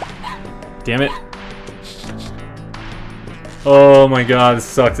 Damn it. Oh my god, this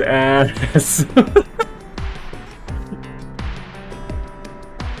sucks ass.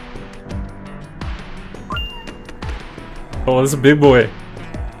 Oh, this is a big boy.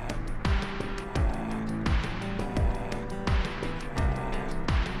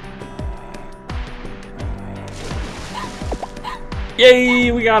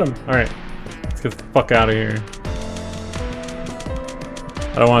 Yay, we got him. Alright, let's get the fuck out of here.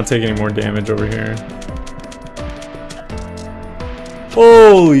 I don't want to take any more damage over here.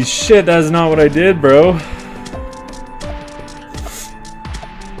 Holy shit, that's not what I did, bro.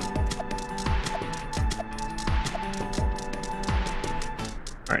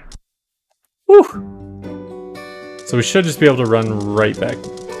 Alright. Whew. So we should just be able to run right back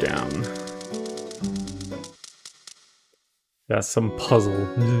down. Yeah, some puzzle.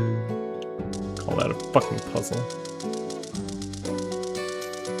 Call that a fucking puzzle.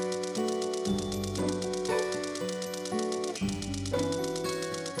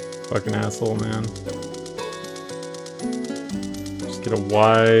 Fucking asshole, man. Just get a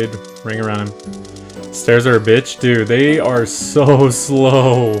wide ring around him. Stairs are a bitch? Dude, they are so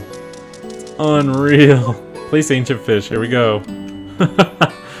slow. It's unreal. Place ancient fish. Here we go.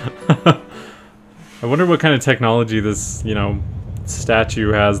 I wonder what kind of technology this, you know,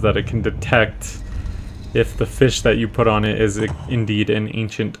 statue has that it can detect if the fish that you put on it is indeed an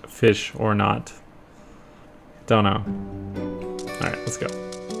ancient fish or not. Don't know. Alright, let's go.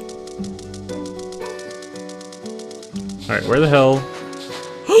 Alright, where the hell?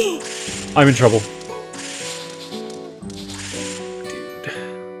 I'm in trouble. Dude.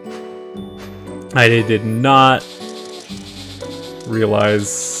 I did not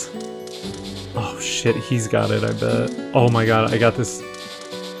realize... Oh shit, he's got it, I bet. Oh my god, I got this.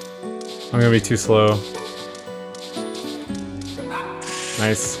 I'm gonna be too slow.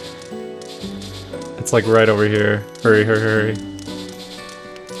 Nice. It's like right over here. Hurry, hurry, hurry.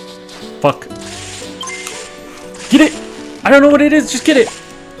 Fuck. Get it! I don't know what it is, just get it!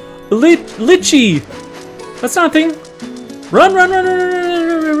 Litchi! That's not a thing! Run, run, run, run,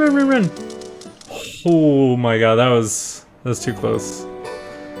 run, run, run, run, run! Oh my god, that was too close.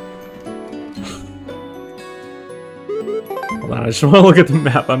 Hold on, I just want to look at the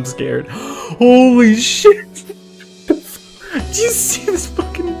map, I'm scared. Holy shit! Do you see this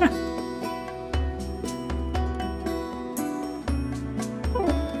fucking map?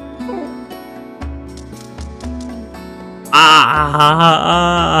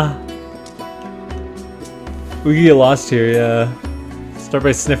 We could get lost here, yeah. Start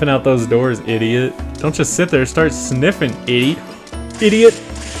by sniffing out those doors, idiot. Don't just sit there, start sniffing, idiot. Idiot!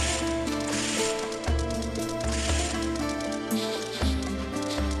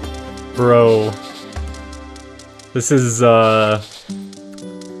 Bro. This is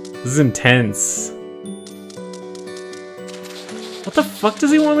intense. What the fuck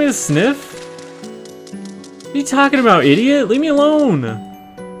does he want me to sniff? What are you talking about, idiot? Leave me alone!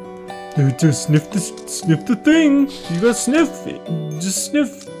 Just sniff the thing! You gotta sniff it. Just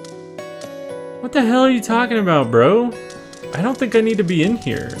sniff. What the hell are you talking about, bro? I don't think I need to be in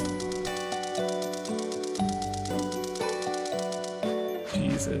here.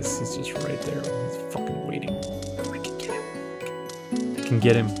 Jesus, he's just right there. He's fucking waiting. I can get him. I can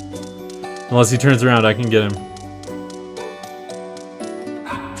get him. Unless he turns around, I can get him.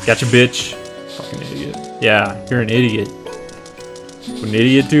 Gotcha, bitch. Fucking idiot. Yeah, you're an idiot. Would an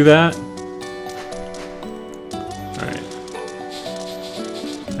idiot do that?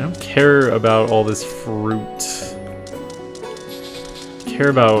 care about all this fruit. I care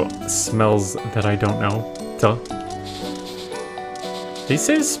about smells that I don't know. Duh. Did he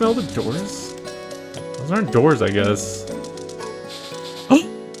say to smell the doors? Those aren't doors, I guess.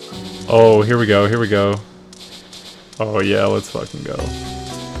 Oh, here we go, here we go. Oh yeah, let's fucking go.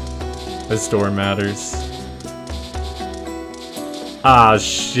 This door matters. Ah,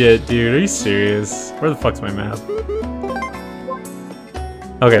 shit, dude. Are you serious? Where the fuck's my map?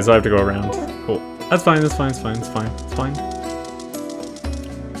 Okay, so I have to go around. Cool. That's fine, that's fine, it's fine, it's fine, it's fine.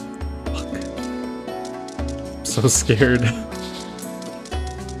 Fuck. I'm so scared.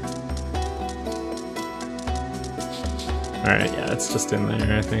 Alright, yeah, it's just in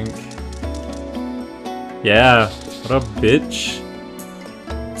there, I think. Yeah. What up, bitch?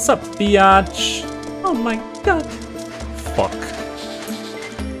 What's up, biatch? Oh my god. Fuck.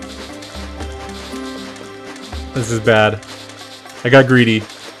 This is bad. I got greedy.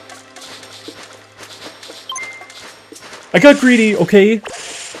 I got greedy, okay?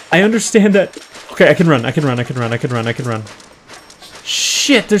 I understand that. Okay, I can run, I can run, I can run, I can run, I can run.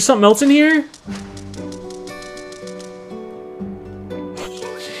 Shit, there's something else in here?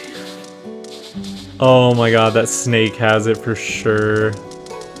 Oh my god, that snake has it for sure.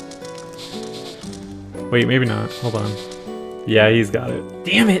 Wait, maybe not. Hold on. Yeah, he's got it.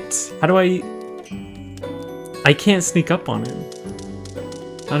 Damn it! How do I can't sneak up on him.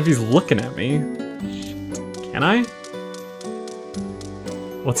 Not if he's looking at me. Can I?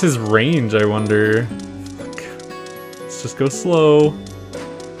 What's his range, I wonder? Fuck. Let's just go slow.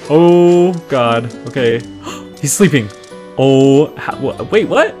 Oh, God. Okay. He's sleeping. Oh, wait,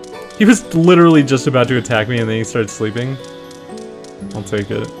 what? He was literally just about to attack me and then he started sleeping. I'll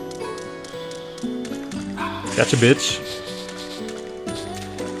take it. Gotcha, bitch.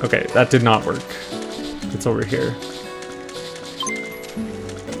 Okay, that did not work. It's over here.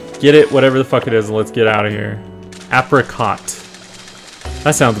 Get it, whatever the fuck it is, and let's get out of here. Apricot.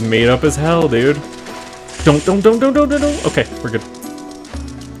 That sounds made up as hell, dude. Don't. Okay, we're good.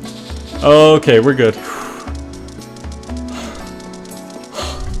 Okay, we're good.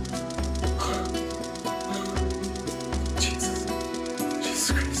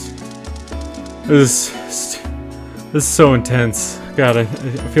 Jesus Christ. This is so intense. God, I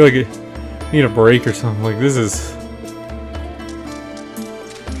feel like I need a break or something. Like, this is...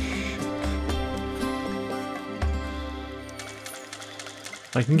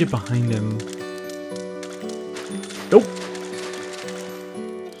 I can get behind him. Nope.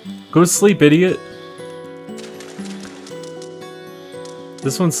 Go to sleep, idiot.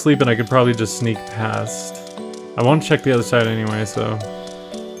 This one's sleeping. I could probably just sneak past. I want to check the other side anyway, so...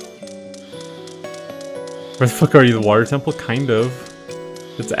 Where the fuck are you? The water temple? Kind of.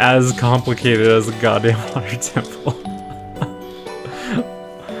 It's as complicated as the goddamn water temple.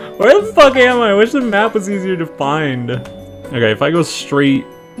 Where the fuck am I? I wish the map was easier to find. Okay, if I go straight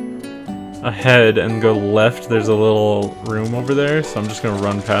ahead and go left, there's a little room over there, so I'm just gonna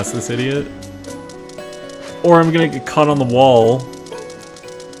run past this idiot. Or I'm gonna get caught on the wall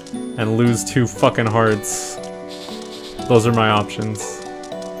and lose 2 fucking hearts. Those are my options.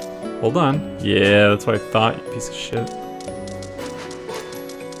 Hold on. Yeah, that's what I thought, you piece of shit.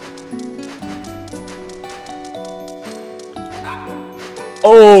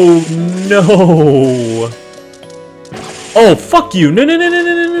 Oh no! Oh, fuck you! No, no, no, no,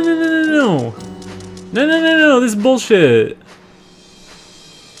 no, no, no, no, no, no, no, no, no, no, this is bullshit.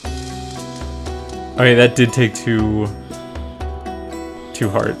 Okay, that did take two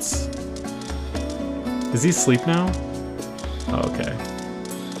hearts. Is he asleep now? Oh, okay.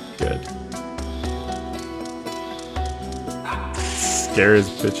 Good. Scare his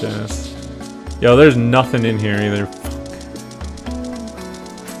bitch ass. Yo, there's nothing in here either. Fuck.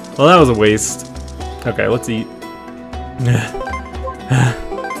 Well, that was a waste. Okay, let's eat.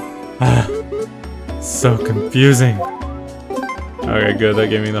 So confusing. Okay, good. That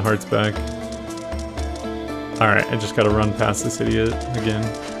gave me the hearts back. Alright, I just gotta run past this idiot again.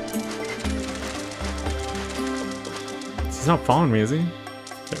 He's not following me, is he?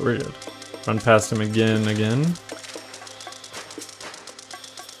 Okay, we're good. Run past him again.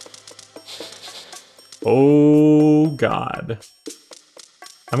 Oh, God.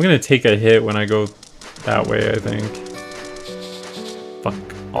 I'm gonna take a hit when I go that way, I think. Fuck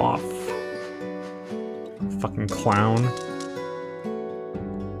off. Fucking clown.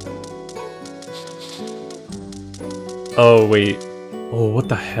 Oh, wait. Oh, what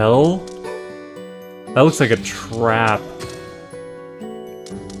the hell? That looks like a trap.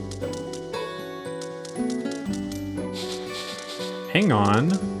 Hang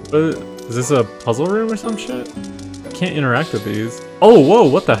on. Is this a puzzle room or some shit? can't interact with these. Oh, whoa,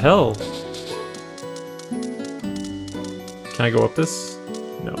 what the hell? Can I go up this?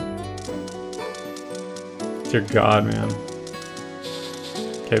 No. Dear God, man.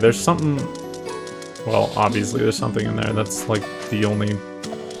 Okay, there's something... Well, obviously there's something in there. That's like the only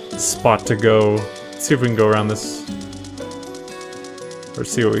spot to go. Let's see if we can go around this. Or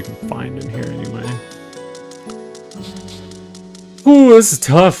see what we can find in here anyway. Ooh, this is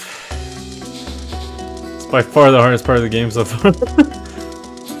tough. It's by far the hardest part of the game so far.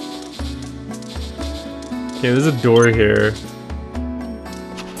 Okay, there's a door here.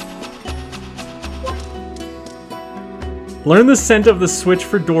 Learn the scent of the switch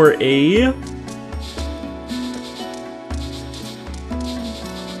for door A.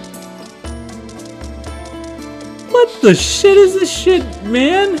 What the shit is this shit,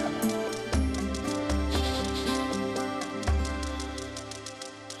 man?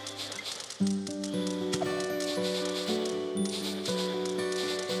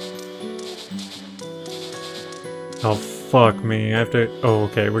 Oh, fuck me. I have to... Oh,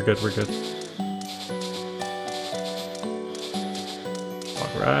 okay, we're good, we're good.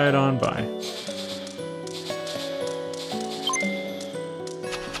 Walk right on by.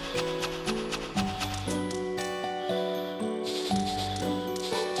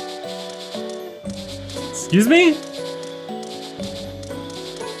 Excuse me?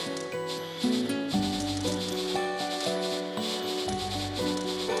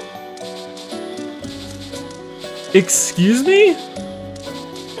 Excuse me?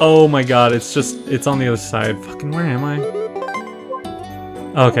 Oh my god, it's on the other side. Fucking where am I?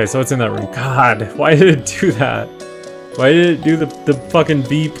 Okay, so it's in that room. God, why did it do that? Why did it do the fucking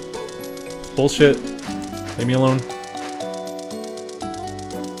beep? Bullshit. Leave me alone.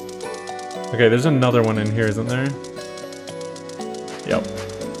 Okay, there's another one in here, isn't there? Yep.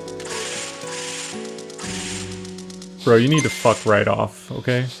 Bro, you need to fuck right off,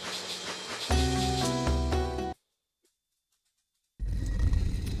 okay?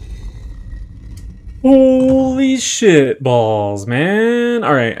 Holy shit balls, man.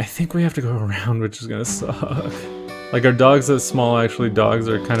 Alright, I think we have to go around, which is gonna suck. Like, are dogs that small actually dogs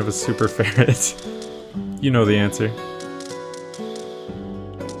or kind of a super ferret? You know the answer.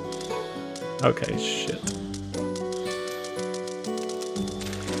 Okay, shit.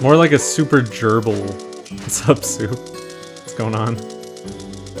 More like a super gerbil. What's up, Soup? What's going on?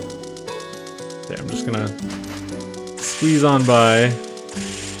 Okay, I'm just gonna squeeze on by.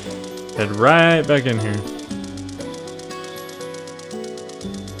 Head right back in here.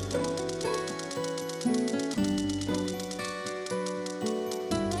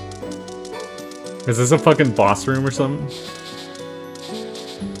 Is this a fucking boss room or something?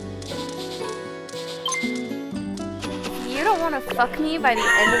 You don't want to fuck me by the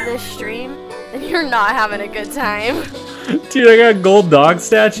end of this stream, then you're not having a good time. Dude, I got a gold dog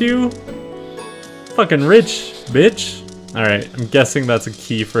statue? Fucking rich, bitch. Alright, I'm guessing that's a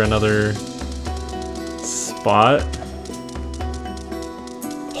key for another spot.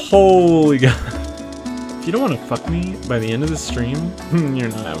 Holy god. If you don't want to fuck me by the end of the stream, you're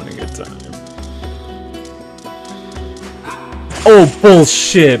not having a good time. Oh,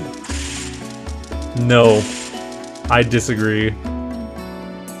 bullshit! No. I disagree.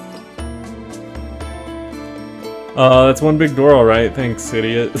 That's one big door, alright. Thanks,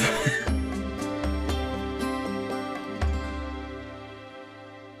 idiot.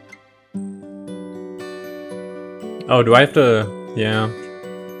 Oh, do I have to... Yeah.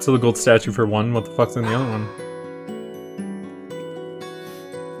 So the gold statue for one, what the fuck's in the other one?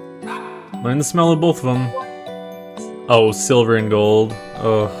 Learn the smell of both of them. Oh, silver and gold.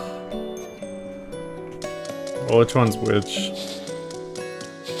 Ugh. Well, which one's which?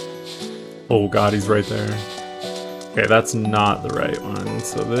 Oh god, he's right there. Okay, that's not the right one.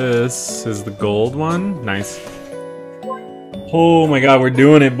 So this is the gold one. Nice. Oh my god, we're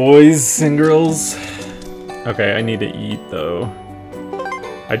doing it, boys and girls. Okay, I need to eat, though.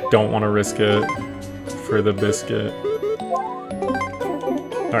 I don't want to risk it for the biscuit.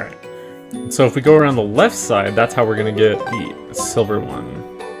 Alright. So if we go around the left side, that's how we're gonna get the silver one.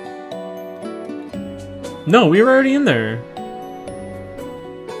 No, we were already in there.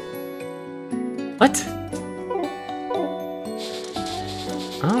 What?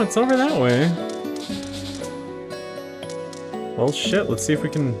 Oh, it's over that way. Well, shit, let's see if we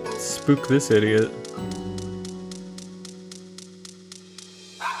can spook this idiot.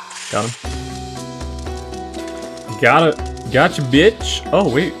 Got him. Got it. Gotcha, bitch.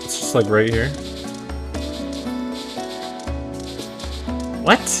 Oh, wait. It's just like right here.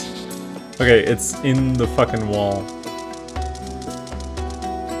 What? Okay, it's in the fucking wall.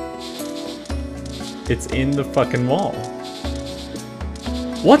 It's in the fucking wall.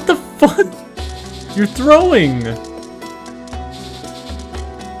 What the fuck? You're throwing!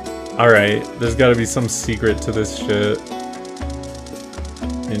 Alright, there's gotta be some secret to this shit.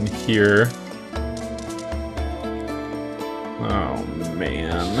 In here. Oh,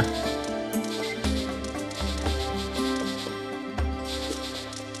 man.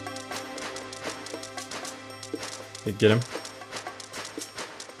 Okay, get him.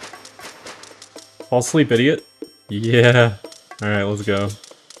 Fall asleep, idiot. Yeah. Alright, let's go.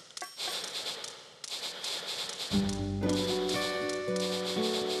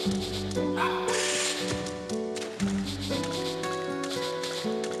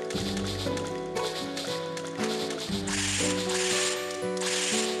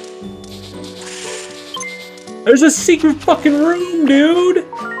 There's a secret fucking room, dude!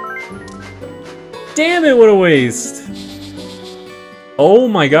 Damn it, what a waste! Oh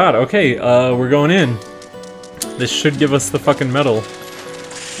my god, okay, we're going in. This should give us the fucking medal.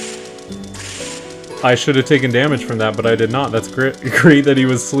 I should have taken damage from that, but I did not. That's great. Great that he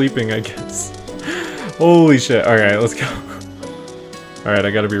was sleeping, I guess. Holy shit. Alright, let's go. Alright,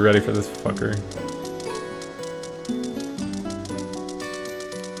 I gotta be ready for this fucker.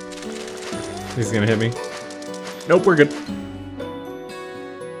 He's gonna hit me. Nope, we're good.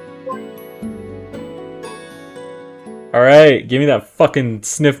 Alright, give me that fucking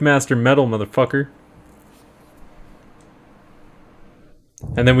Sniff Master medal, motherfucker.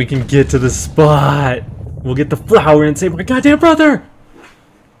 And then we can get to the spot. We'll get the flower and save my goddamn brother!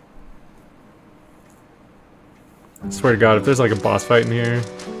 I swear to god, if there's like a boss fight in here.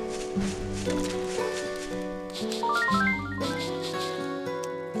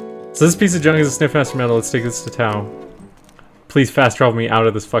 So this piece of junk is a Sniff Master medal. Let's take this to Tao. Please fast travel me out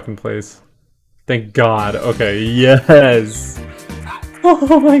of this fucking place. Thank god. Okay, yes!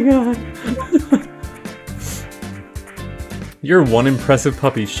 Oh my god! You're one impressive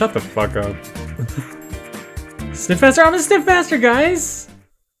puppy. Shut the fuck up. Sniff Master, I'm a Sniff Master, guys!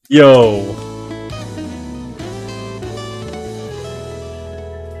 Yo!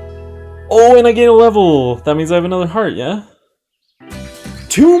 Oh, and I gain a level! That means I have another heart, yeah?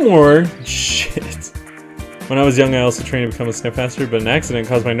 2 more? Shit. When I was young, I also trained to become a Sniff Master, but an accident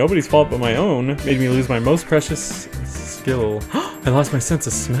caused by nobody's fault but my own made me lose my most precious skill. I lost my sense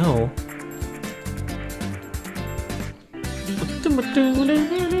of smell.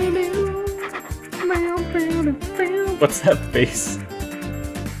 What's that face?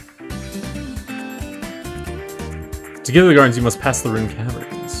 To get to the gardens, you must pass the ruined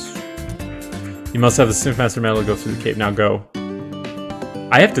caverns. You must have the Sniff Master medal to go through the cave. Now go.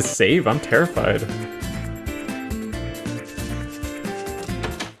 I have to save? I'm terrified.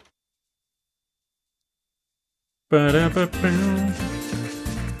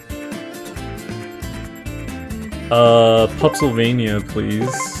 Pupsylvania,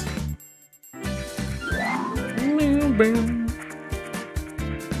 please.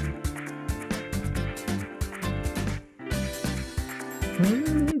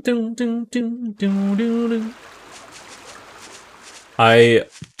 I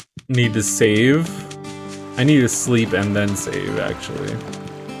need to save. I need to sleep and then save, actually.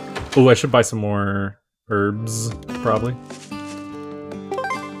 Oh, I should buy some more herbs, probably.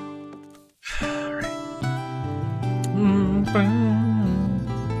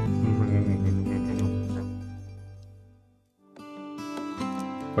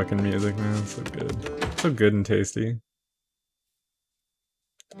 Fucking music, man. So good. So good and tasty.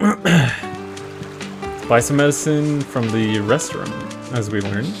 Buy some medicine from the restroom, as we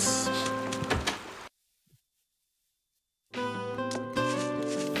learned.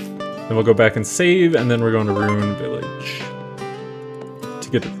 Then we'll go back and save, and then we're going to Ruin Village to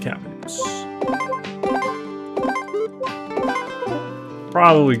get to the cabins.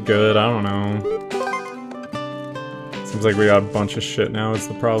 Probably good, I don't know. Seems like we got a bunch of shit now is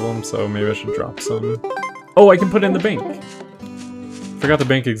the problem, so maybe I should drop some. Oh, I can put it in the bank! Forgot the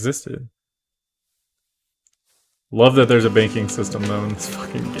bank existed. Love that there's a banking system though in this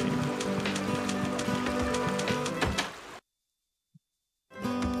fucking game.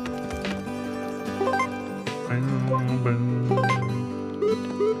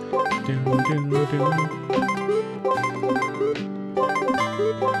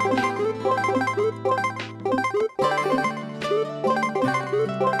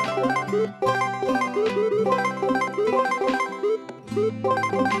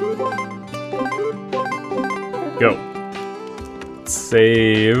 Go.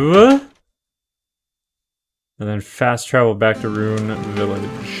 Save. And then fast travel back to Ruin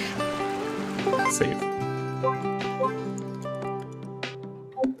Village. Save.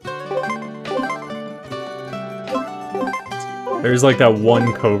 There's like that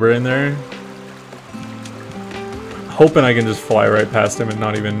one cobra in there. Hoping I can just fly right past him and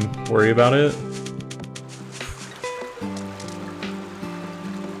not even worry about it.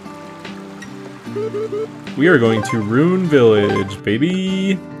 We are going to Rune Village,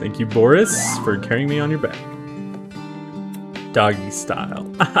 baby. Thank you, Boris, for carrying me on your back. Doggy style.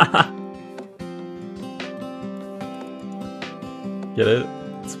 Get it?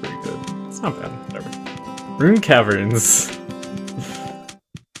 It's pretty good. It's not bad. Whatever. Rune Caverns.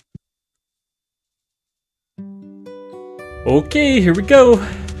 Okay, here we go.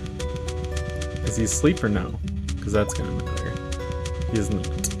 Is he asleep or no? Because that's gonna matter. He is not.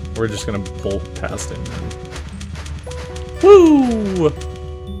 We're just gonna bolt past him then. Woo!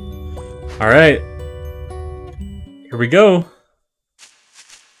 Alright. Here we go.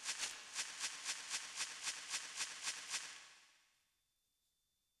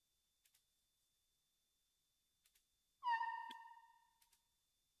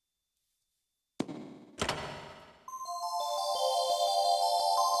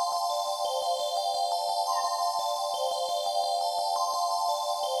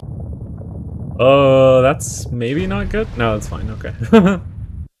 That's maybe not good? No, it's fine, okay.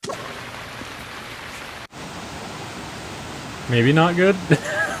 Maybe not good? Do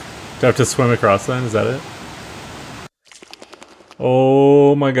I have to swim across then? Is that it?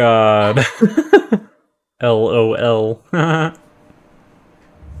 Oh my god. LOL. Alright,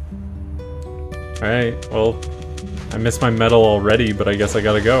 well, I missed my medal already, but I guess I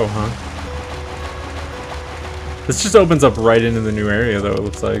gotta go, huh? This just opens up right into the new area, though, it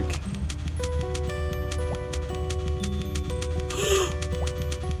looks like.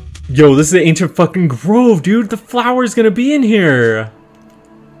 Yo, this is the ancient fucking grove, dude! The flower's gonna be in here!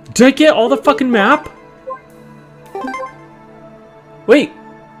 Did I get all the fucking map? Wait!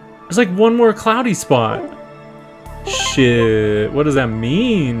 There's like one more cloudy spot. Shit, what does that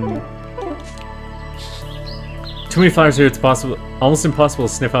mean? Too many flowers here, it's possible, almost impossible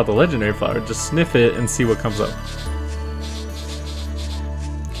to sniff out the legendary flower. Just sniff it and see what comes up.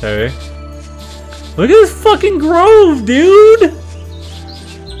 Okay. Look at this fucking grove, dude!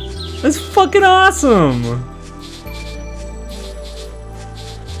 That's fucking awesome!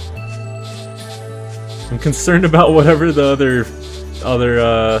 I'm concerned about whatever the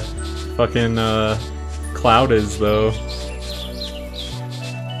other fucking cloud is, though.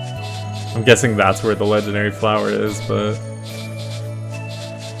 I'm guessing that's where the legendary flower is, but...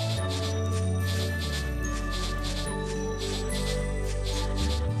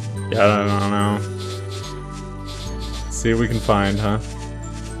 yeah, I don't know. See what we can find, huh?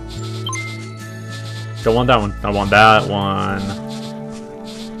 Don't want that one. I want that one.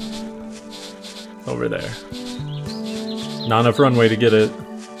 Over there. Not enough runway to get it.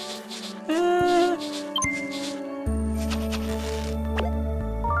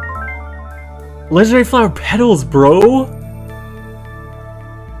 Legendary flower petals, bro!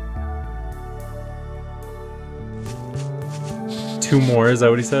 Two more, is that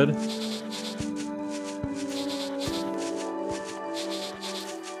what he said?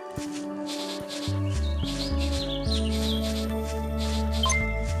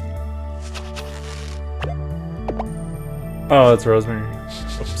 Oh, it's rosemary.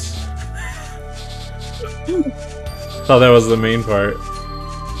 Oops. Thought that was the main part.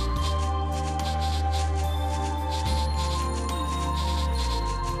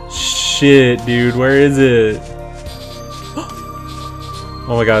 Shit, dude, where is it?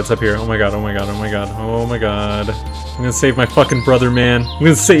 Oh my god, it's up here. Oh my god, oh my god, oh my god, oh my god. I'm gonna save my fucking brother, man. I'm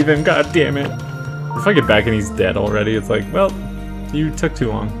gonna save him, god damn it. If I get back and he's dead already, it's like, well, you took too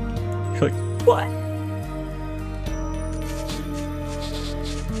long. You're like, what?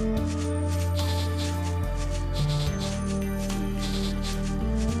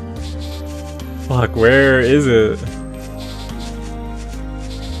 Fuck, where is it?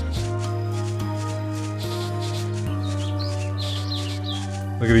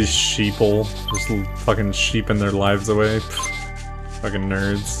 Look at these sheeple. Just fucking sheeping their lives away. Pfft. Fucking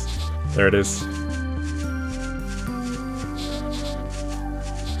nerds. There it is.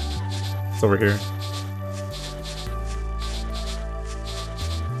 It's over here.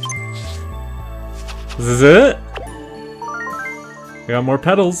 This is it? We got more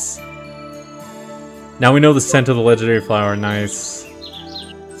petals. Now we know the scent of the legendary flower. Nice.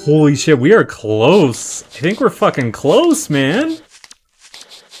 Holy shit, we are close. I think we're fucking close, man.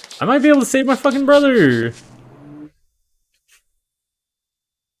 I might be able to save my fucking brother. Is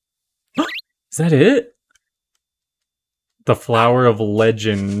that it? The flower of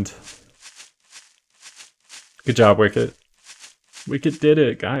legend. Good job, Wicket. Wicket did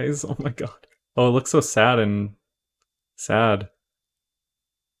it, guys. Oh my god. Oh, it looks so sad and Sad.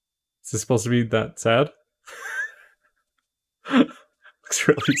 Is this supposed to be that sad? Looks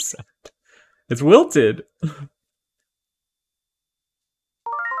really sad. It's wilted.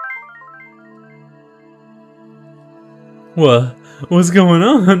 What? What's going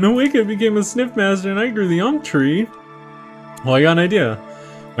on? No Wicked became a sniff master and I grew the young tree. Well, I got an idea.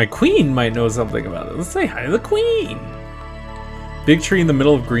 My queen might know something about it. Let's say hi to the queen. Big tree in the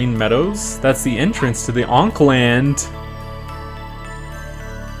middle of green meadows. That's the entrance to the Ankland.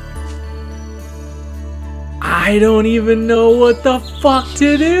 I don't even know what the fuck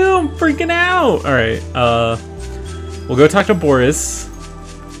to do. I'm freaking out. All right. We'll go talk to Boris.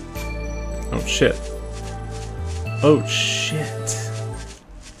 Oh shit. Oh shit.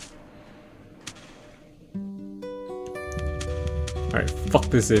 Alright, fuck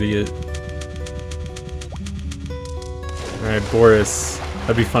this idiot. Alright, Boris.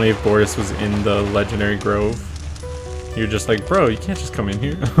 That'd be funny if Boris was in the Legendary Grove. You're just like, bro, you can't just come in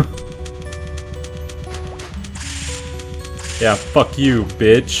here. Yeah, fuck you,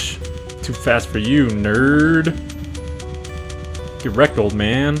 bitch. Too fast for you, nerd. Get wrecked, old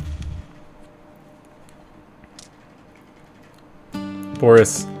man.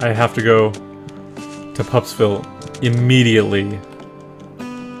 Boris, I have to go to Pupsville immediately.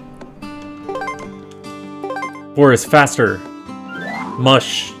 Boris, faster!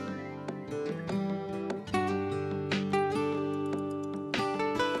 Mush!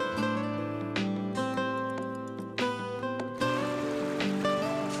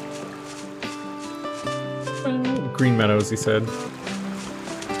 Green Meadows, he said.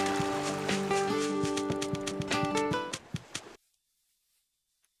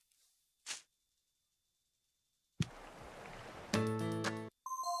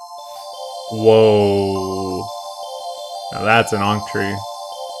 Whoa. Now that's an Ankh tree. What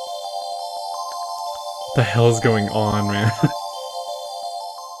the hell's going on, man?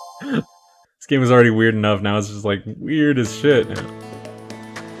 This game was already weird enough, now it's just like weird as shit.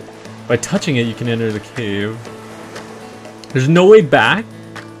 By touching it, you can enter the cave. There's no way back?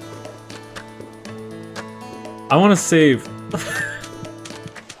 I want to save.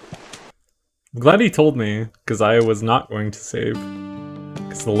 I'm glad he told me, because I was not going to save.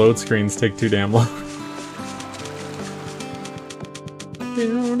 Because the load screens take too damn long.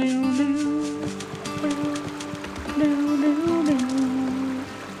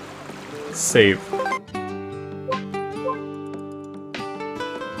 Save.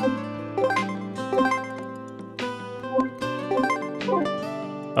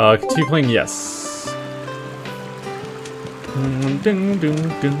 Continue playing, yes.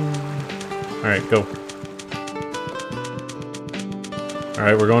 Alright, go.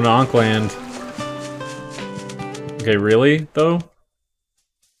 Alright, we're going to Ankland. Okay, really, though?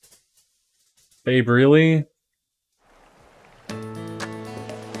 Babe, really?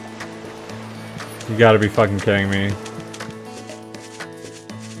 You gotta be fucking kidding me.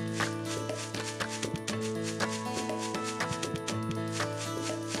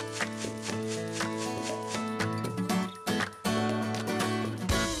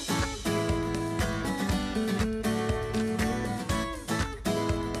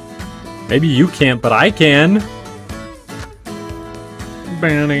 Maybe you can't, but I can.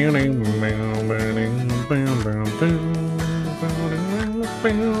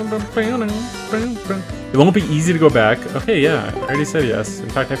 It won't be easy to go back. Okay, yeah, I already said yes. In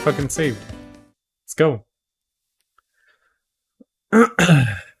fact, I fucking saved. Let's go.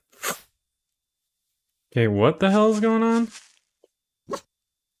 Okay, what the hell is going on?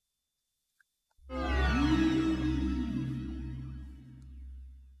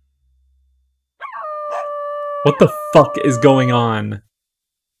 What the fuck is going on?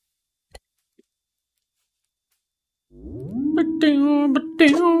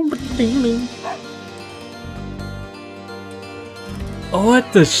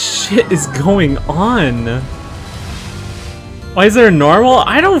 What the shit is going on? Why is there normal?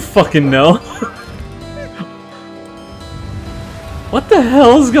 I don't fucking know. What the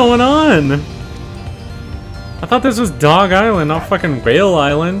hell is going on? I thought this was Dog Island, not fucking Whale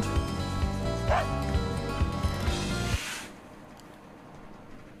Island.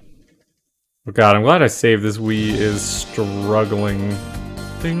 Oh god, I'm glad I saved. This Wii is struggling.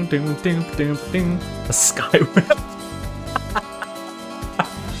 Ding ding ding ding ding. A sky whale.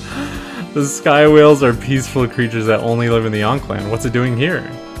 The sky whales are peaceful creatures that only live in the Ankland. What's it doing here?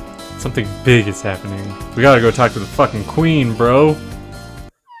 Something big is happening. We gotta go talk to the fucking queen, bro.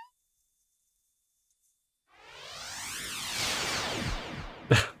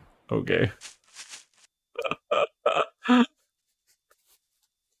 Okay.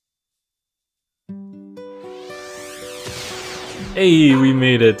 Hey, we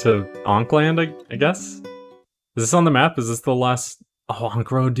made it to Ankland, I guess? Is this on the map? Is this the last... Oh, Ankh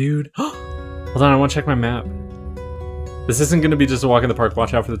Road, dude. Hold on, I want to check my map. This isn't gonna be just a walk in the park.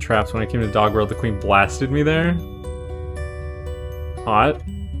 Watch out for the traps. When I came to Dog World, the queen blasted me there. Hot.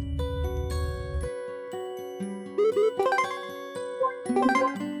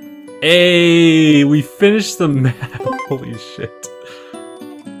 Hey, we finished the map. Holy shit.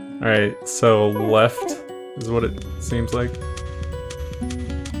 Alright, so left is what it seems like.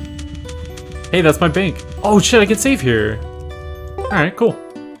 Hey, that's my bank. Oh shit, I can save here. Alright, cool.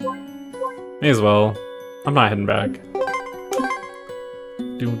 May as well. I'm not heading back.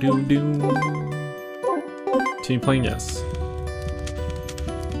 Doom doom doom. Team playing, yes.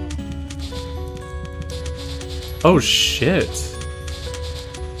 Oh shit.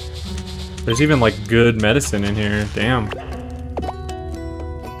 There's even like good medicine in here. Damn.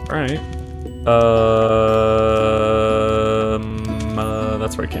 Alright.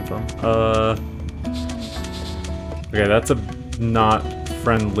 That's where I came from. Okay, that's a not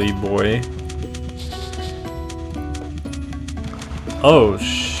friendly boy. Oh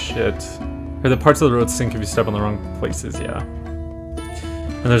shit. Or the parts of the road sink if you step on the wrong places, yeah.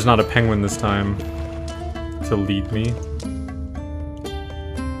 And there's not a penguin this time to lead me.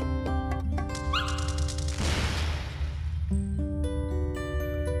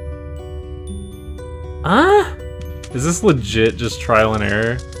 Huh? Is this legit just trial and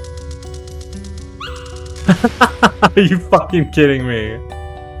error? Are you fucking kidding me?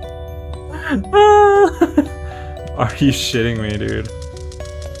 Are you shitting me, dude?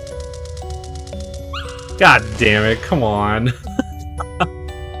 God damn it, come on.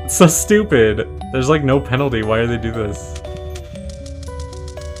 It's so stupid. There's like no penalty. Why do they do this?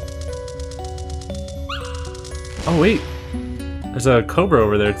 Oh wait. There's a cobra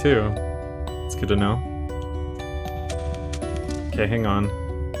over there too. It's good to know. Okay, hang on.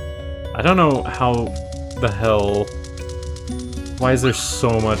 I don't know how the hell... Why is there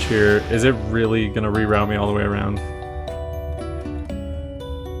so much here? Is it really gonna reroute me all the way around?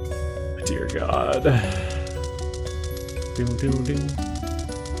 Dear God. Doom, doom, doom.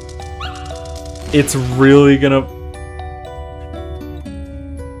 It's really gonna...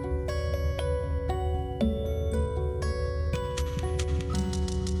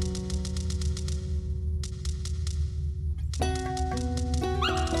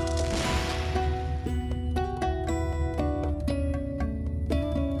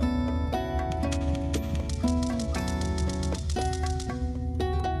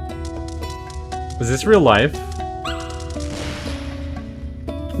 Is this real life?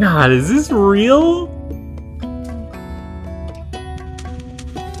 God, is this real?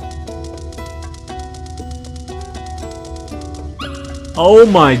 Oh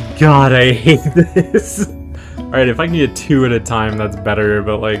my god, I hate this. Alright, if I can get 2 at a time, that's better,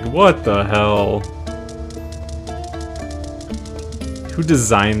 but like, what the hell? Who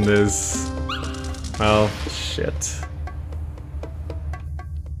designed this? Well, shit.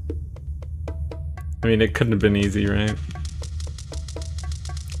 I mean, it couldn't have been easy, right?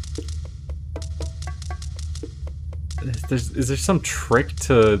 Is there some trick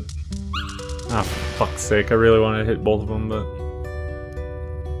to... Ah, for fuck's sake, I really want to hit both of them, but...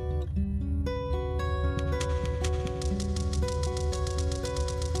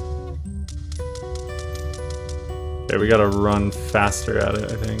 Okay, we gotta run faster at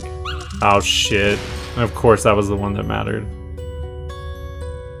it, I think. Oh shit. And of course that was the one that mattered.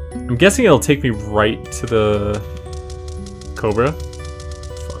 I'm guessing it'll take me right to the cobra.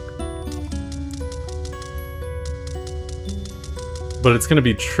 Fuck. But it's gonna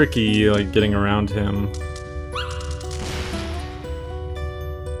be tricky, like, getting around him.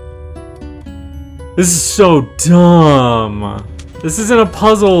 This is so dumb! This isn't a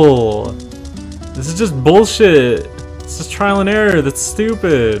puzzle! This is just bullshit! It's just trial and error, that's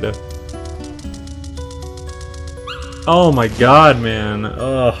stupid! Oh my god, man.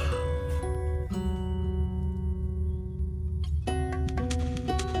 Ugh.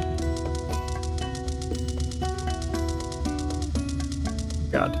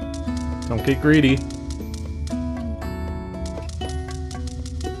 God. Don't get greedy.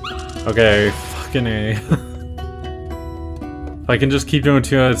 Okay, fucking A. If I can just keep doing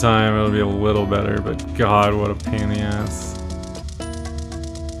 2 at a time, it'll be a little better, but god, what a pain in the ass.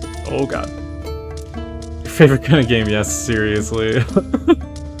 Oh god. Favorite kind of game? Yes, seriously.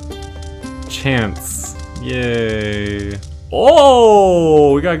 Chance. Yay.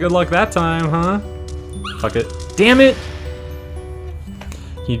 Oh, we got good luck that time, huh? Fuck it. Damn it!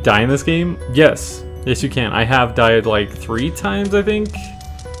 Can you die in this game? Yes. Yes, you can. I have died like 3 times, I think.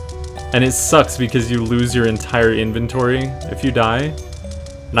 And it sucks because you lose your entire inventory if you die.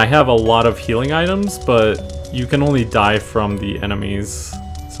 And I have a lot of healing items, but you can only die from the enemies.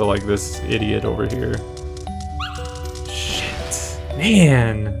 So like this idiot over here. Shit.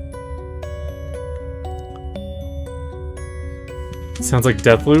 Man. Sounds like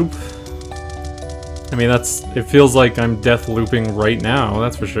Deathloop. I mean, it feels like I'm death looping right now,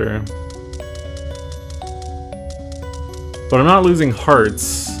 that's for sure. But I'm not losing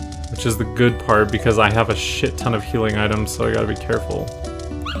hearts, which is the good part because I have a shit ton of healing items, so I gotta be careful.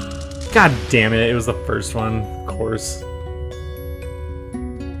 God damn it, it was the first one, of course.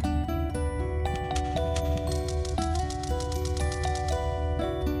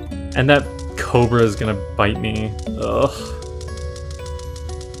 And that cobra is gonna bite me. Ugh.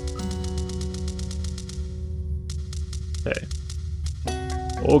 Okay.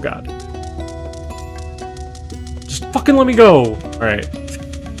 Oh god. Just fucking let me go! Alright.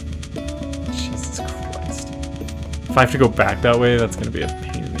 Jesus Christ. If I have to go back that way, that's gonna be a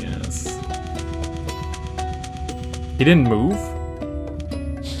pain in the ass. He didn't move?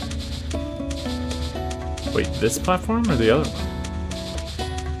 Wait, this platform or the other one?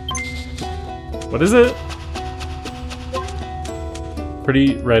 What is it?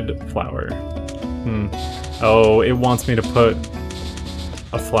 Pretty red flower. Oh, it wants me to put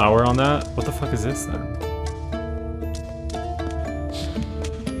a flower on that? What the fuck is this then?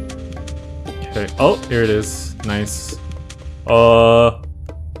 Okay. Oh, here it is. Nice.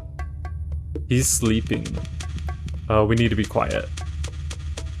 He's sleeping. We need to be quiet.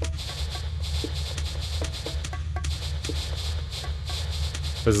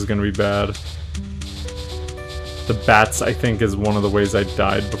 This is gonna be bad. The bats, I think, is one of the ways I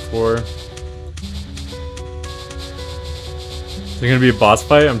died before. Is there gonna be a boss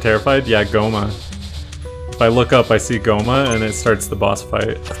fight? I'm terrified. Yeah, Goma. If I look up, I see Goma, and it starts the boss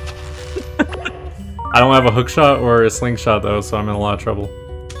fight. I don't have a hook shot or a slingshot though, so I'm in a lot of trouble.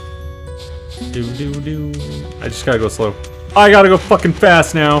 I just gotta go slow. I gotta go fucking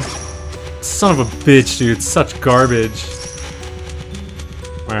fast now. Son of a bitch, dude. Such garbage.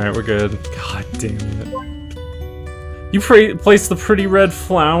 Alright, we're good. God damn it. You placed the pretty red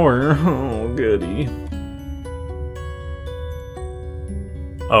flower. Oh, goody.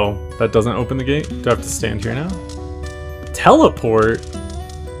 Oh, that doesn't open the gate? Do I have to stand here now? Teleport?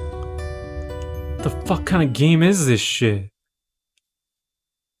 What the fuck kind of game is this shit?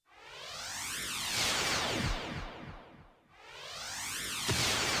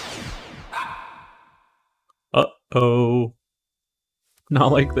 Uh-oh.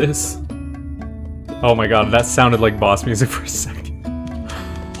 Not like this. Oh my god, that sounded like boss music for a second.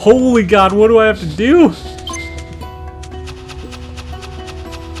 Holy god, what do I have to do?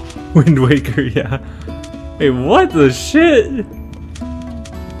 Wind Waker, yeah. Wait, what the shit?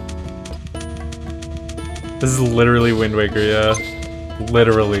 This is literally Wind Waker, yeah.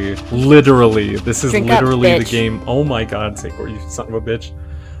 Literally. Literally. This is literally the game. Oh my god, Sakor, you son of a bitch. I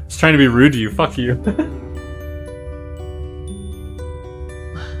was trying to be rude to you, fuck you.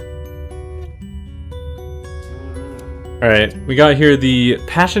 Alright, we got here the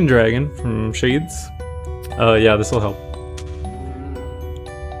Passion Dragon from Shades. Yeah, this will help.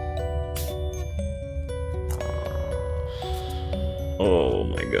 Oh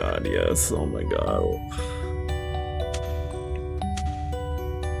my god, yes, oh my god.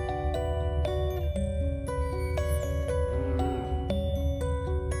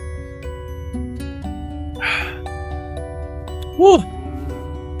 Woo!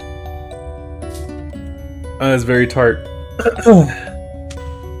 That is very tart. I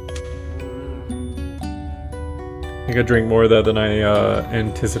think I drank more of that than I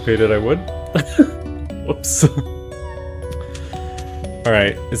anticipated I would. Whoops.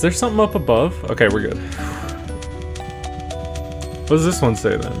 Alright, is there something up above? Okay, we're good. What does this one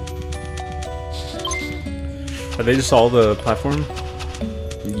say then? Are they just all the platform?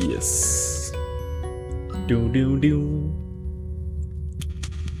 Yes. Do.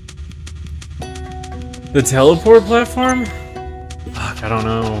 The teleport platform? Fuck, I don't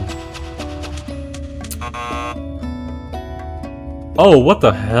know. Oh, what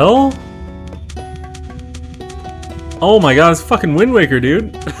the hell? Oh my god, it's fucking Wind Waker,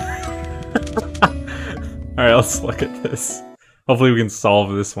 dude. Alright, let's look at this. Hopefully we can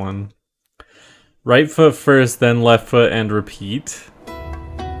solve this one. Right foot first, then left foot, and repeat.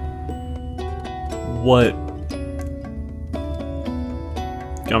 What?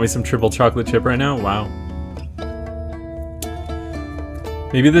 Got me some triple chocolate chip right now? Wow.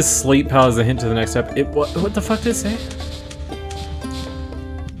 Maybe this slate pal is a hint to the next step. What the fuck did it say?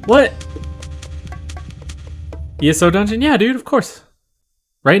 What? ESO dungeon? Yeah, dude, of course.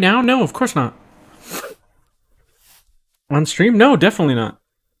 Right now? No, of course not. On stream? No, definitely not.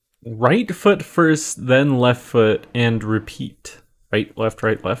 Right foot first, then left foot, and repeat. Right, left,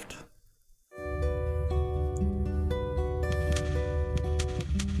 right, left.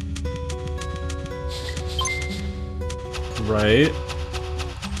 Right.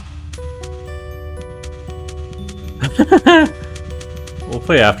 We'll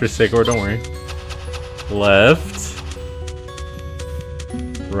play after Sigor, don't worry. Left.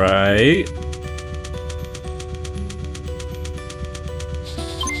 Right.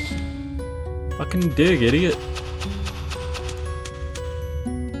 Fucking dig, idiot.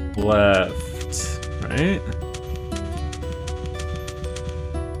 Left. Right.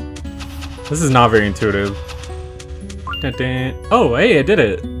 This is not very intuitive. Dun, dun. Oh, hey, I did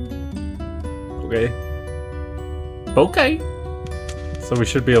it. Okay. Okay. So we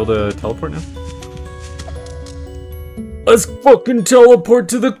should be able to teleport now. Let's fucking teleport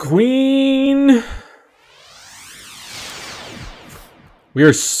to the queen. We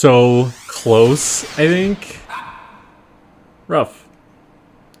are so close, I think. Rough.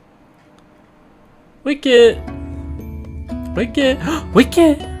 Wicket. Wicket.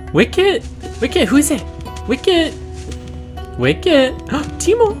 Wicket. Wicket. Wicket. Who is it? Wicket. Wicket.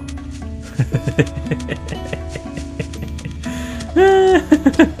 Timo.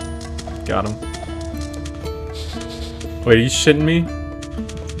 Got him. Wait, are you shitting me?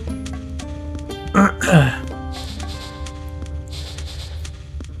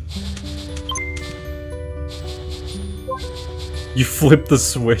 You flipped the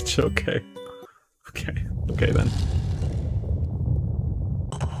switch, okay. Okay, okay then.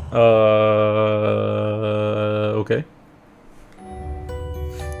 Okay.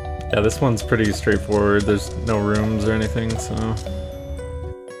 Yeah, this one's pretty straightforward. There's no rooms or anything, so...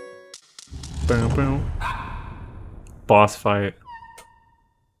 Boom, boom. Boss fight.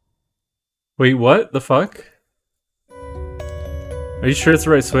 Wait, what? The fuck? Are you sure it's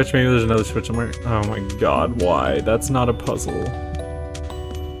the right switch? Maybe there's another switch somewhere. Oh my god, why? That's not a puzzle.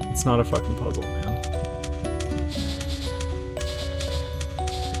 It's not a fucking puzzle, man.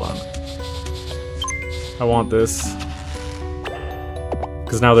 Hold on. I want this.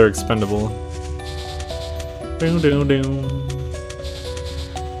 Because now they're expendable. Doom, doom, doom.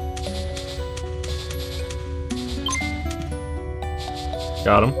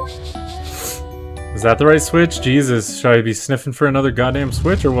 Got him. Is that the right switch? Jesus, should I be sniffing for another goddamn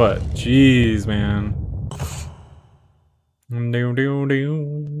switch or what? Jeez, man.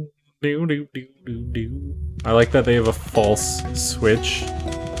 I like that they have a false switch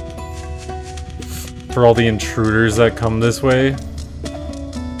for all the intruders that come this way.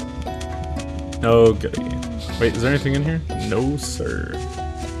 Oh, goody. Wait, is there anything in here? No, sir.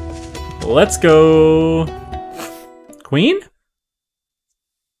 Let's go. Queen?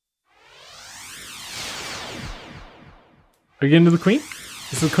 Are we getting to the queen?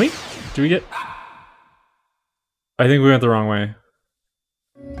 Is it the queen? Do we get... I think we went the wrong way.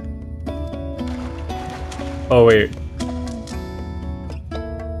 Oh, wait.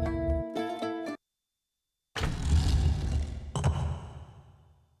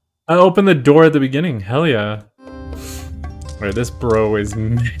 I opened the door at the beginning. Hell yeah. Alright, this bro is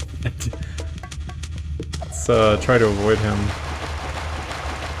mad. Let's try to avoid him.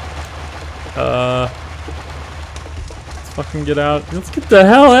 Let's fucking get out. Let's get the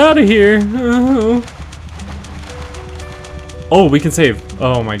hell out of here. Oh, we can save.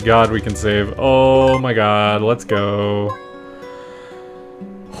 Oh my god, we can save. Oh my god, let's go.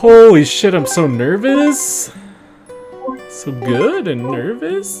 Holy shit, I'm so nervous. So good and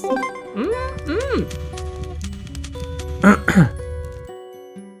nervous.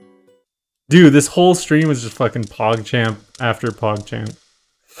 Dude, this whole stream was just fucking PogChamp after PogChamp.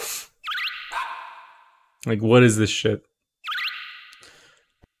 Like, what is this shit?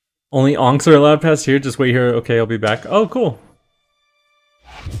 Only onks are allowed past here? Just wait here. Okay, I'll be back. Oh, cool.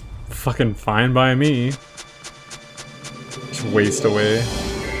 Fucking fine by me. Just waste away.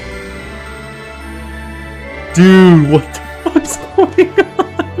 Dude, what the fuck's going on?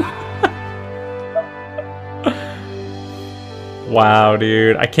 Wow,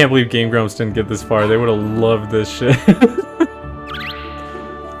 dude. I can't believe Game Grumps didn't get this far. They would have loved this shit.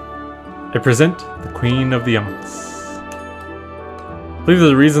 I present the Queen of the Onks. I believe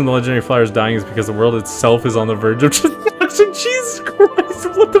the reason the legendary flower is dying is because the world itself is on the verge of destruction. Jesus Christ,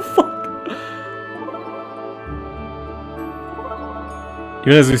 what the fuck?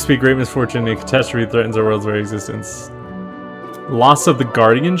 Even as we speak, great misfortune and catastrophe threatens our world's very existence. Loss of the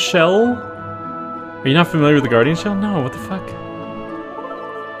Guardian Shell? Are you not familiar with the Guardian Shell? No, what the fuck?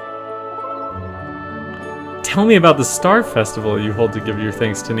 Tell me about the Star Festival you hold to give your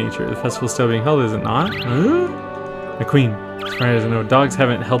thanks to nature. The festival's still being held, is it not? Huh? The Queen. As far as I know, dogs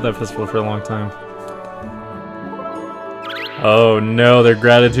haven't held that festival for a long time. Oh no, their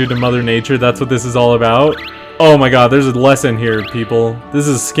gratitude to Mother Nature, that's what this is all about? Oh my god, there's a lesson here, people. This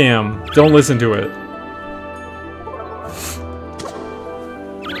is a scam. Don't listen to it.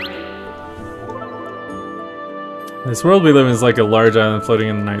 This world we live in is like a large island floating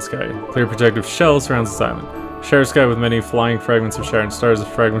in the night sky. A clear protective shell surrounds this island. Shattered sky with many flying fragments of shattered stars of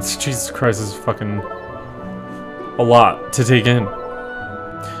fragments. Jesus Christ, this is fucking a lot to take in.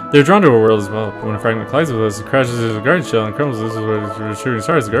 They're drawn to a world as well. But when a fragment collides with us, it crashes into the garden shell and crumbles. This is what we're shooting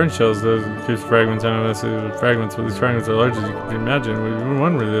stars. The garden shells keeps fragments out of us. Fragments, but these fragments are large as you can imagine. We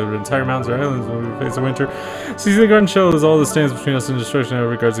wonder the entire mountains or islands when we face the winter. See, the garden shell is all that stands between us and destruction.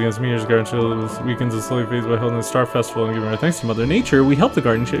 However, guards against meteors. The garden shell weakens and slowly fades by holding the Star Festival and giving our thanks to Mother Nature. We help the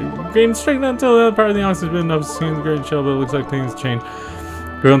garden shell gain strength until that part of the oxygen has been enough to see the garden shell, but it looks like things change.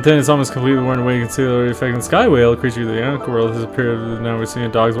 Grown thin, it's almost completely worn away. You can see the affecting sky whale, a creature of the animal world, has appeared. Now we're seeing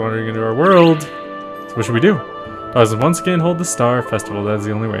dogs wandering into our world. So what should we do? Dogs once again hold the Star Festival. That's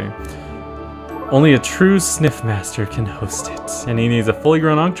the only way. Only a true sniff master can host it. And he needs a fully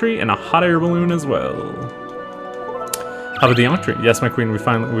grown oak tree and a hot air balloon as well. How about the oak tree? Yes, my queen, we've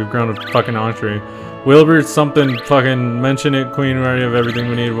grown a fucking oak tree. Wilbur, something, fucking mention it, queen. We already have everything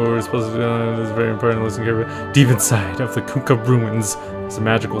we need. What we're supposed to do is very important. Listen carefully. Deep inside of the Kunkka ruins is a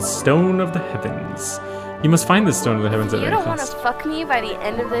magical stone of the heavens. You must find this stone of the heavens at any cost. You don't want to fuck me by the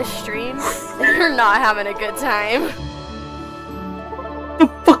end of this stream, then you're not having a good time. The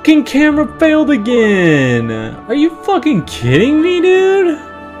fucking camera failed again! Are you fucking kidding me, dude?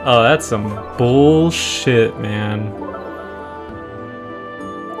 Oh, that's some bullshit, man.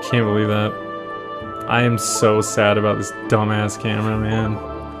 Can't believe that. I am so sad about this dumbass camera, man.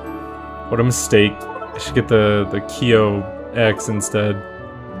 What a mistake. I should get the Kyo X instead.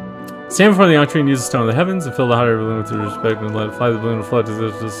 Stand before the oak tree and use the stone of the heavens and fill the hot air balloon with respect and let it fly. The balloon will float to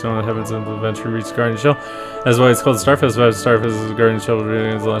the stone of the heavens and will eventually reach the garden shell. That's why it's called the Star Festival. The Star Festival is the garden shell will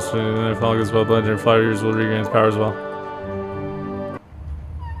regain its last, and then if all goes well, the legendary flowers will regain its power as well.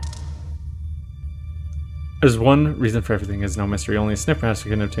 There's one reason for everything, is no mystery. Only a Sniff Master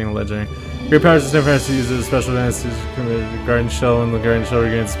can obtain a legendary. Great powers of Sniff Master uses a special advantage to the garden shell, and the garden shell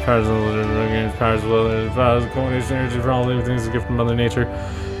regains its powers, and the legendary regains powers as well. The powers of culmination energy for all living things is a gift from Mother Nature.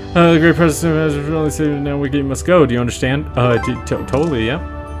 The great powers of Sniff Master for only saving now we must go. Do you understand? Totally, yeah.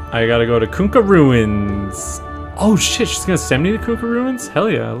 I gotta go to Kunkka Ruins. Oh shit, she's gonna send me to Kunkka Ruins? Hell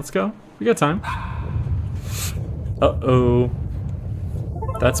yeah, let's go. We got time. Uh-oh.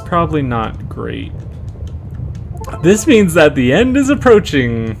 That's probably not great. This means that the end is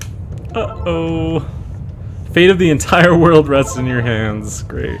approaching. Uh-oh. Fate of the entire world rests in your hands.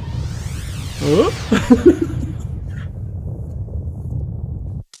 Great.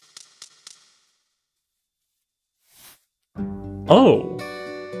 Oh.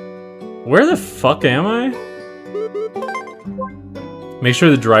 Where the fuck am I? Make sure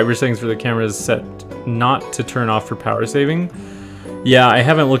the driver settings for the camera is set not to turn off for power saving. Yeah, I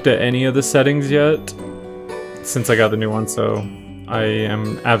haven't looked at any of the settings yet since I got the new one, so I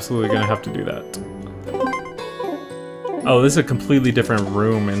am absolutely gonna have to do that. Oh, this is a completely different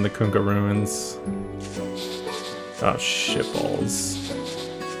room in the Kunkka Ruins. Oh, shitballs.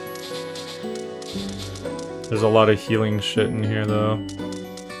 There's a lot of healing shit in here, though.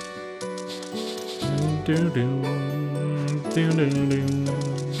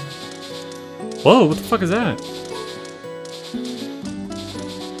 Whoa, what the fuck is that?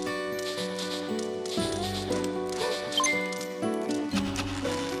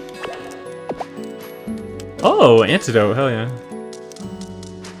 Oh, antidote, hell yeah.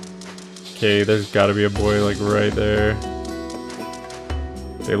 Okay, there's gotta be a boy, like, right there.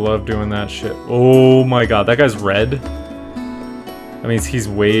 They love doing that shit. Oh my god, that guy's red? That means he's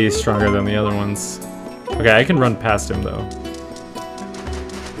way stronger than the other ones. Okay, I can run past him, though.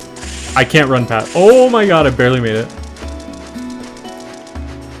 I can't run past- oh my god, I barely made it.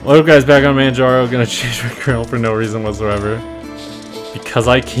 Hello guys, back on Manjaro, gonna change my girl for no reason whatsoever. Because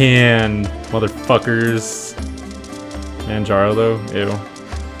I can, motherfuckers. Manjaro though? Ew.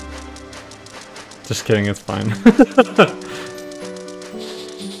 Just kidding, it's fine.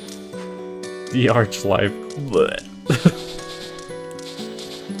 The Arch Life.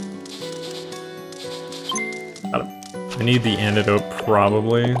 I need the antidote,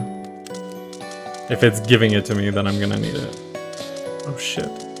 probably. If it's giving it to me, then I'm gonna need it. Oh shit.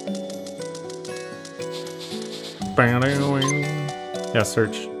 Yeah,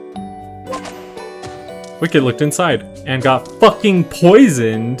 search. Wicked looked inside and got fucking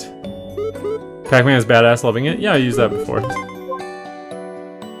poisoned. Pac-Man is badass, loving it. Yeah, I used that before.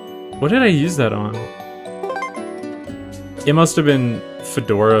 What did I use that on? It must have been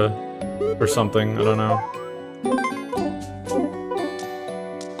Fedora or something. I don't know.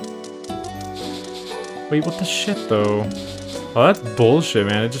 Wait, what the shit though? Oh, that's bullshit,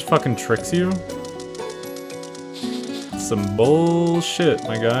 man. It just fucking tricks you. Some bullshit,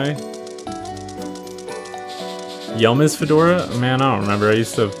 my guy. Yelma's Fedora? Man, I don't remember. I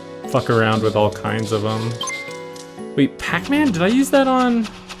used to fuck around with all kinds of them. Wait, Pac-Man? Did I use that on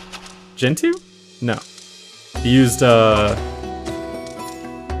Gen 2? No. You used, I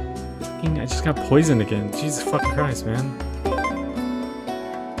just got poisoned again. Jesus fucking Christ, man.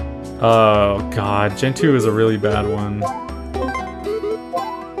 Oh, God. Gen 2 is a really bad one.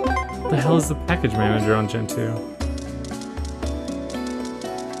 What the hell is the package manager on Gen 2?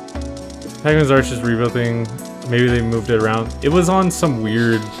 Pac-Man's Arch is rebuilding. Maybe they moved it around. It was on some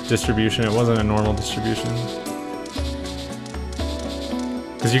weird distribution. It wasn't a normal distribution.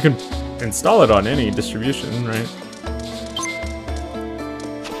 Because you can install it on any distribution, right?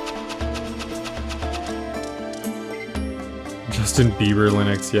 Justin Bieber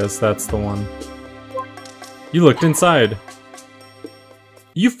Linux. Yes, that's the one. You looked inside.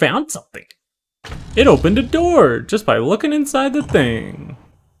 You found something. It opened a door just by looking inside the thing.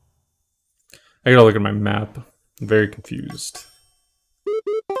 I gotta look at my map. I'm very confused.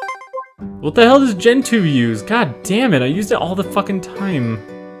 What the hell does Gen 2 use? God damn it, I used it all the fucking time.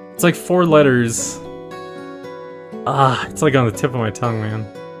 It's like 4 letters. Ah, it's like on the tip of my tongue, man.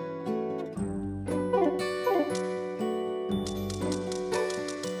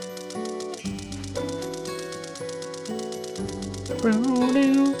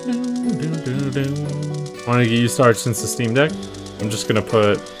 Want to get used to Arch since the Steam Deck? I'm just gonna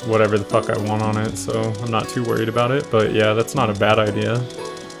put whatever the fuck I want on it, so I'm not too worried about it. But yeah, that's not a bad idea.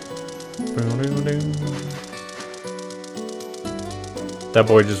 That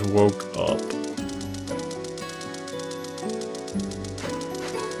boy just woke up.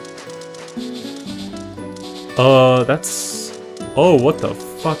 That's... Oh, what the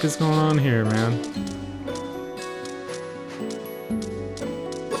fuck is going on here, man?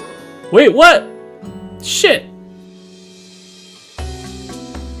 Wait, what? Shit!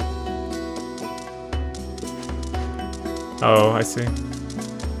 Oh, I see. I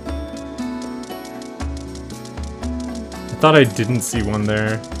thought I didn't see one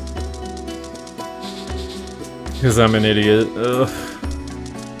there. Because I'm an idiot. Ugh.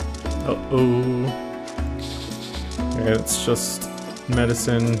 Uh-oh. Yeah, it's just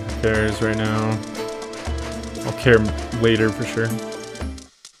medicine. Who cares right now? I'll care later for sure.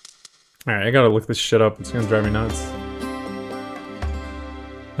 Alright, I gotta look this shit up. It's gonna drive me nuts.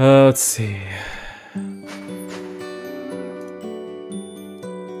 Let's see.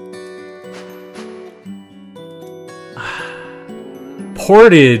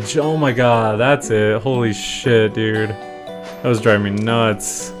 Portage! Oh my god, that's it. Holy shit, dude. That was driving me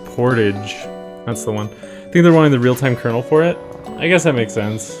nuts. Portage. That's the one. I think they're wanting the real-time kernel for it. I guess that makes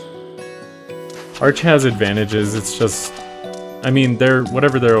sense. Arch has advantages, it's just... I mean,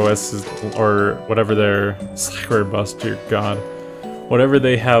 whatever their OS is, or whatever their Slackware bus, dear god. Whatever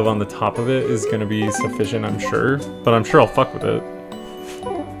they have on the top of it is gonna be sufficient, I'm sure. But I'm sure I'll fuck with it.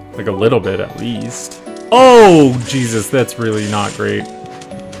 Like a little bit, at least. Oh, Jesus, that's really not great.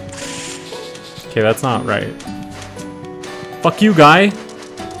 Okay, that's not right. Fuck you, guy.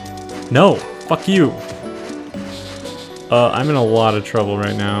 No, fuck you. I'm in a lot of trouble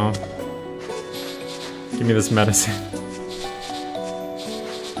right now. Give me this medicine.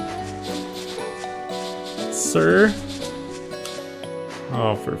 Sir?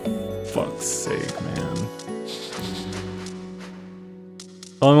 Oh, for fuck's sake, man.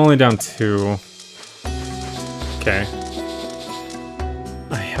 Well, I'm only down 2. Okay.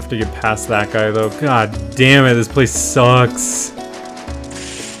 I have to get past that guy, though. God damn it, this place sucks.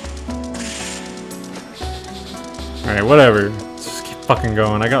 Alright, whatever. Let's just keep fucking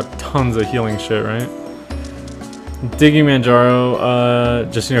going. I got tons of healing shit, right? Digging Manjaro,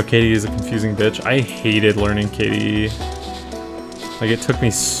 just so you know, KDE is a confusing bitch. I hated learning KDE. Like, it took me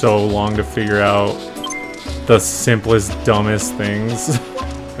so long to figure out the simplest, dumbest things.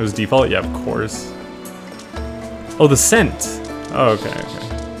 It was default? Yeah, of course. Oh, the scent! Oh, okay, okay.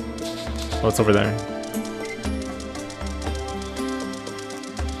 What's over there?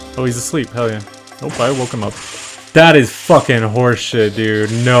 Oh, he's asleep, hell yeah. Oh, I woke him up. That is fucking horseshit,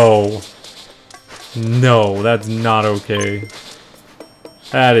 dude. No. No, that's not okay.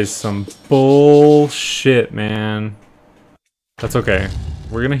 That is some bullshit, man. That's okay.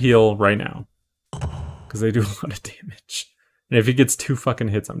 We're gonna heal right now. Because they do a lot of damage. And if he gets 2 fucking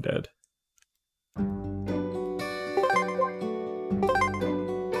hits, I'm dead.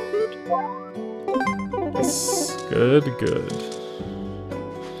 Yes. Good, good.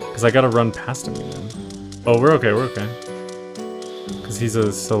 Because I gotta run past him again. Oh, we're okay, we're okay. Because he's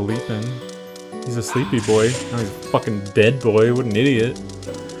a sleeping. He's a sleepy boy. Now he's a fucking dead boy. What an idiot.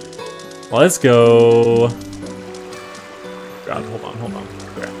 Let's go. God, hold on, hold on.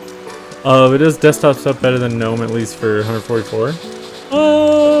 Okay. It is desktop stuff better than GNOME, at least for 144.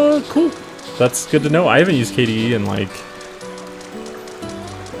 Cool. That's good to know. I haven't used KDE in like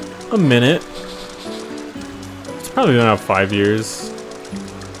a minute. It's probably been about 5 years.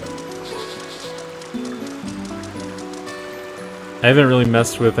 I haven't really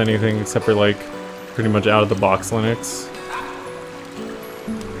messed with anything except for like pretty much out of the box Linux.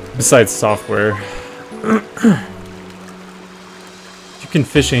 Besides software. You can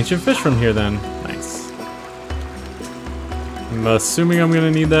fish ancient fish from here then. Nice. I'm assuming I'm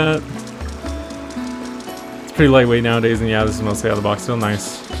gonna need that. It's pretty lightweight nowadays, and yeah, this is mostly out of the box. Still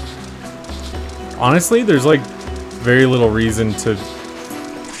nice. Honestly, there's like very little reason to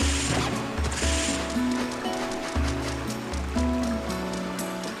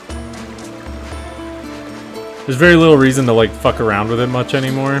like fuck around with it much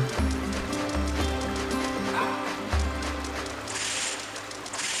anymore.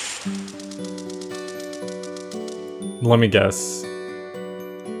 Let me guess.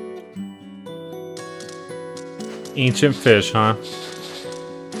 Ancient fish, huh?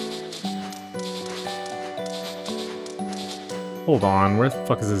 Hold on, where the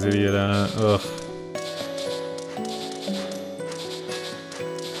fuck is this idiot at? Ugh.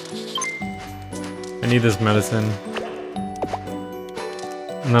 I need this medicine.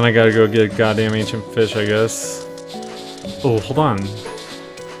 And then I gotta go get a goddamn ancient fish, I guess. Oh, hold on.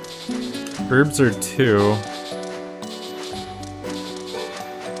 Herbs are 2.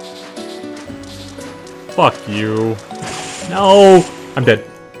 Fuck you. No! I'm dead.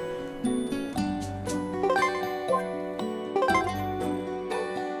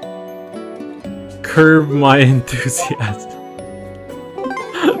 Curb my enthusiasm.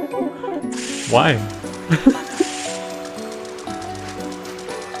 Why?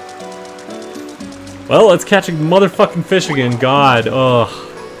 Well, let's catch a motherfucking fish again. God, ugh.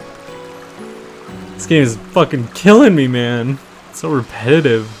 This game is fucking killing me, man. It's so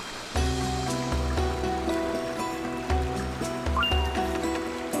repetitive.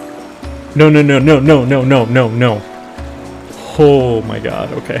 No, no, no, no, no, no, no, no, no. Oh my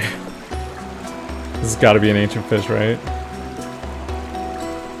god, okay. This has got to be an ancient fish, right?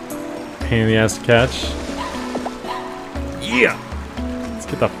 Pain in the ass to catch. Yeah! Let's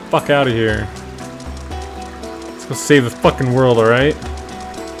get the fuck out of here. Let's go save the fucking world, alright?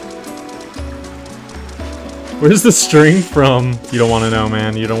 Where's the string from? You don't want to know,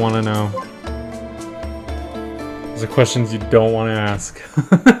 man. You don't want to know. Those are questions you don't want to ask.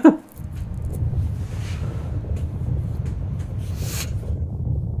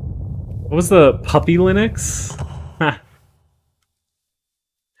 What was the puppy Linux?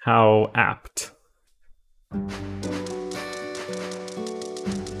 How apt.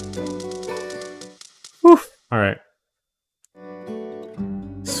 Whew. Alright.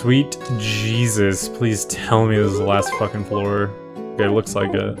 Sweet Jesus, please tell me this is the last fucking floor. Okay, it looks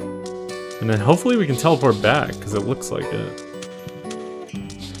like it. And then hopefully we can teleport back, because it looks like it.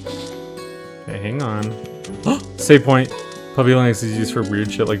 Okay, hang on. Save point. Puppy Linux is used for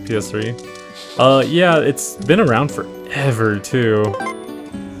weird shit like PS3. Yeah, it's been around forever, too.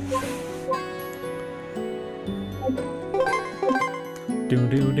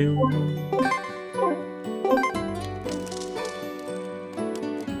 Do-do-do.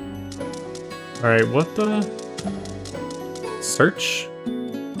 Alright, what the? Search?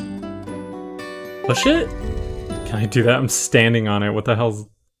 Push it? Can I do that? I'm standing on it. What the hell's...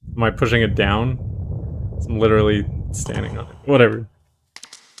 Am I pushing it down? I'm literally standing on it. Whatever.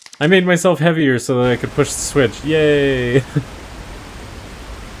 I made myself heavier so that I could push the switch. Yay!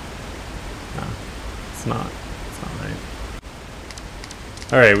 Nah, it's not. It's not right.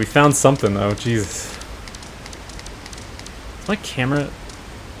 Alright, we found something though. Jesus. Is my camera...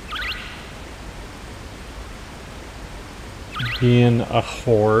 being a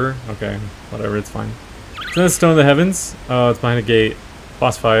whore? Okay, whatever, it's fine. Isn't that Stone of the Heavens? Oh, it's behind a gate.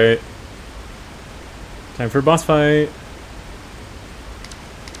 Boss fight. Time for a boss fight.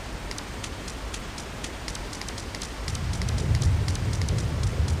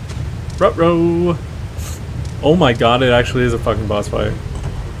 Ruh-roh. Oh my god, it actually is a fucking boss fight.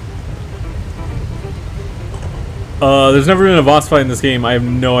 There's never been a boss fight in this game. I have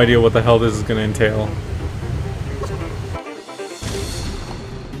no idea what the hell this is gonna entail.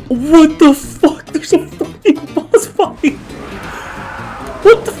 What the fuck?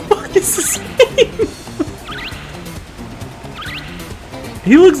 is this game?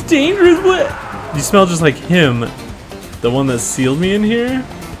 He looks dangerous. What? You smell just like him. The one that sealed me in here?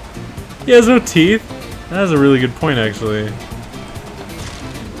 He has no teeth. That is a really good point, actually.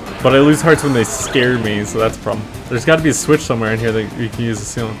 But I lose hearts when they scare me, so that's a problem. There's got to be a switch somewhere in here that you can use to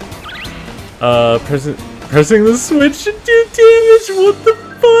seal them. Pressing the switch should do damage. What the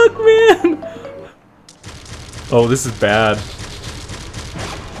fuck, man? Oh, this is bad.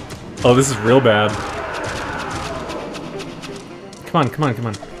 Oh, this is real bad. Come on, come on, come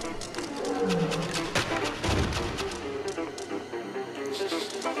on.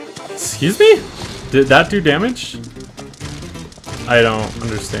 Excuse me? Did that do damage? I don't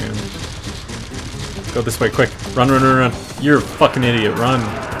understand. Go this way, quick. Run, run, run, run. You're a fucking idiot. Run.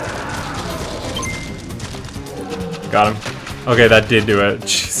 Got him. Okay, that did do it.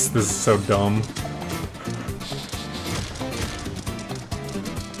 Jeez, this is so dumb.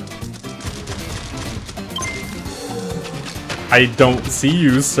 I don't see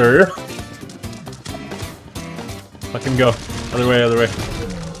you, sir. Fucking go. Other way, other way.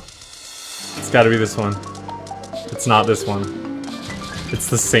 It's gotta be this one. It's not this one. It's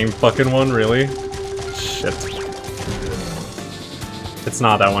the same fucking one, really? Shit. It's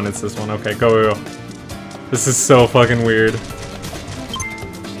not that one, it's this one. Okay, go, go, go. This is so fucking weird.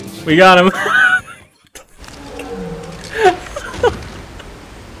 We got him!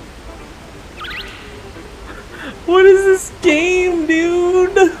 What is this game,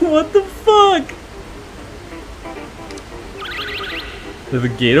 dude? What the fuck? Did the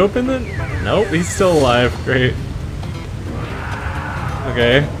gate open then? Nope, he's still alive. Great.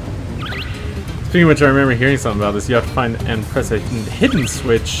 Okay. Speaking of which, I remember hearing something about this. You have to find and press a hidden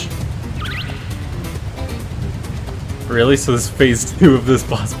switch. Really? So this is phase 2 of this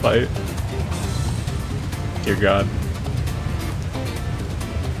boss fight. Dear God.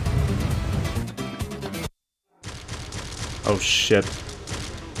 Oh shit.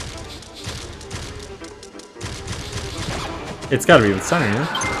 It's gotta be the center, yeah?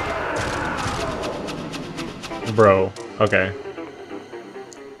 Bro, okay.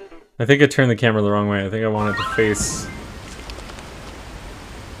 I think I turned the camera the wrong way. I think I wanted to face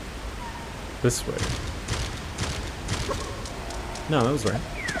this way. No, that was right.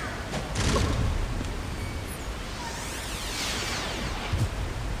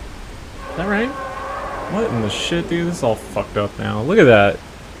 Is that right? What in the shit, dude? This is all fucked up now. Look at that.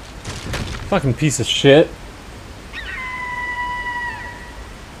 Fucking piece of shit.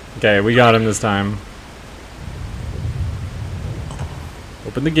 Okay, we got him this time.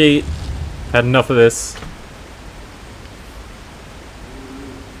 Open the gate. Had enough of this.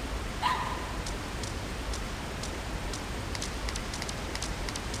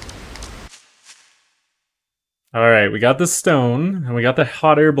 Alright, we got the stone, and we got the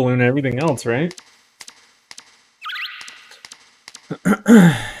hot air balloon and everything else, right?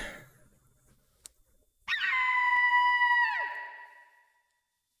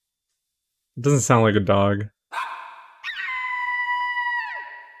 It doesn't sound like a dog.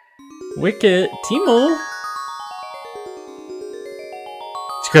 Wicket, Timo!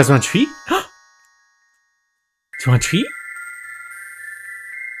 Do you guys want a treat? Do you want a treat?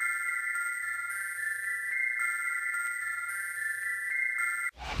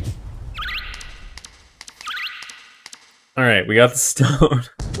 Alright, we got the stone.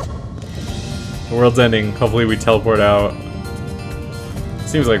 The world's ending. Hopefully we teleport out.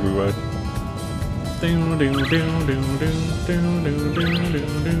 Seems like we would.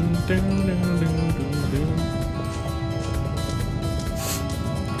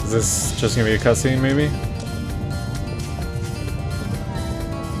 Is this just gonna be a cutscene, maybe?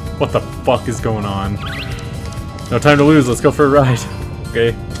 What the fuck is going on? No time to lose, let's go for a ride.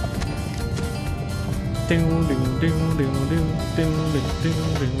 Okay.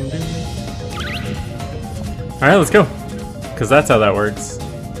 Alright, let's go. Because that's how that works.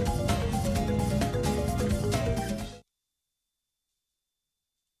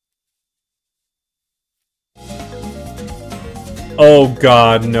 Oh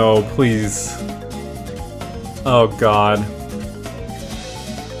god, no, please. Oh god.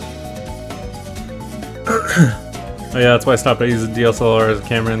 Oh yeah, that's why I stopped. I use a DSLR as a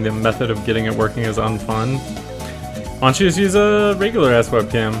camera, and the method of getting it working is unfun. Why don't you just use a regular-ass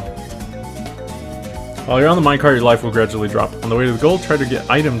webcam? While you're on the minecart, your life will gradually drop. On the way to the goal, try to get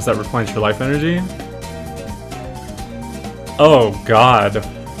items that replenish your life energy. Oh god.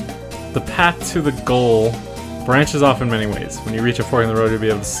 The path to the goal branches off in many ways. When you reach a fork in the road, you'll be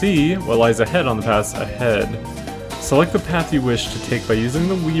able to see what lies ahead on the path ahead. Select the path you wish to take by using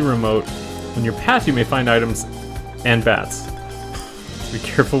the Wii remote. On your path, you may find items and bats. Be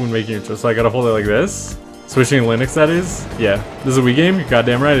careful when making your choice. So I gotta hold it like this? Switching Linux, that is? Yeah. This is a Wii game? You're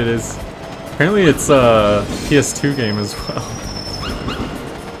goddamn right it is. Apparently it's a PS2 game as well.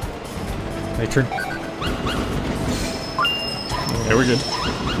 My turn. Okay, we're good.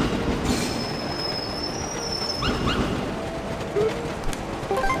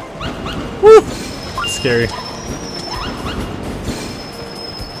 Woo! Scary.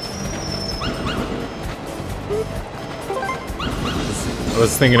 I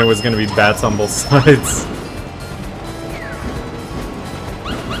was thinking it was gonna be bats on both sides.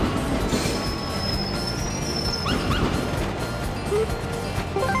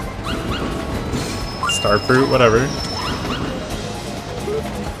 Star fruit, whatever.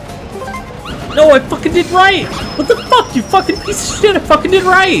 No, I fucking did right! What the fuck, you fucking piece of shit! I fucking did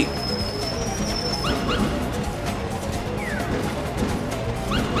right!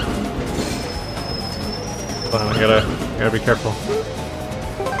 Hold on, I gotta be careful.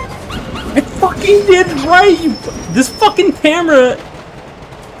 I fucking did right! You, this fucking camera!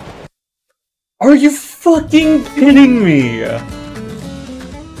 Are you fucking kidding me?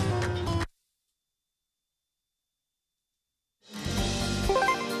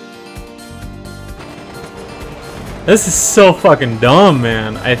 This is so fucking dumb,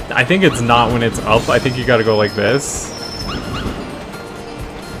 man. I think it's not when it's up. I think you gotta go like this.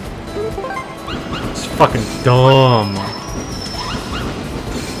 It's fucking dumb.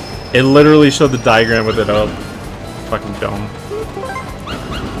 It literally showed the diagram with it up. Fucking dumb.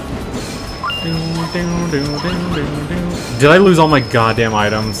 Did I lose all my goddamn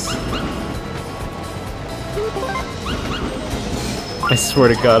items? I swear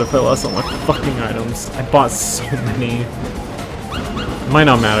to God, if I lost all my fucking items. I bought so many. Might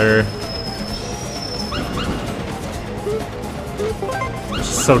not matter. It's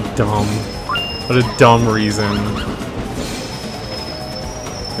just so dumb. What a dumb reason.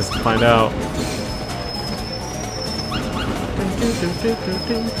 Let's find out.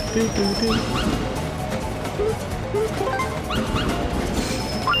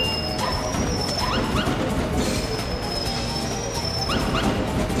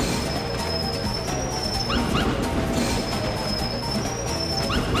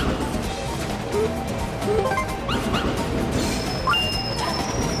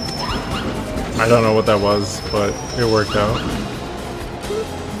 I don't know what that was, but it worked out.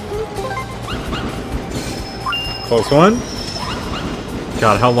 Close one.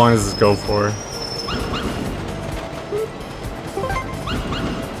 God, how long does this go for?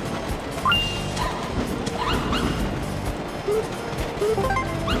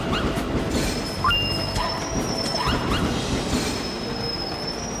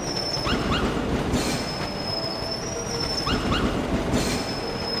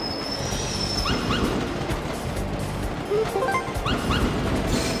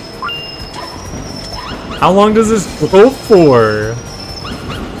 How long does this go for?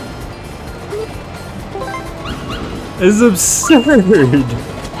 This is absurd.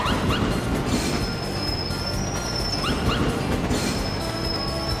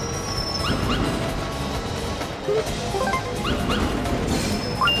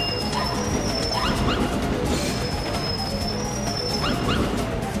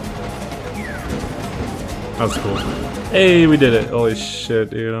 That's cool. Hey, we did it. Holy shit,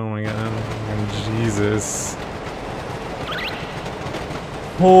 dude. Oh my god. Jesus.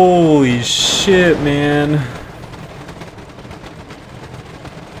 Holy shit, man.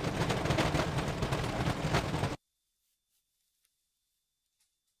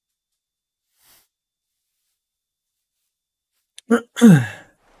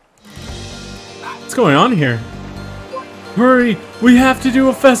 What's going on here? Hurry! We have to do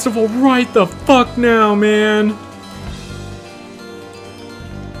a festival right the fuck now, man!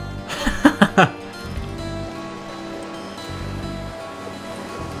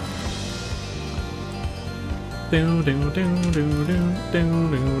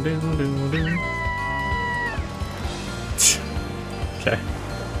 Okay.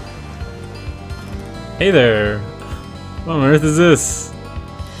 Hey there! What on earth is this?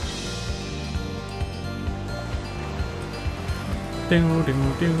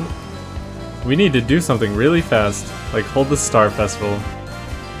 We need to do something really fast, like hold the Star Festival.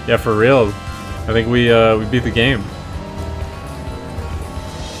 Yeah, for real. I think we beat the game.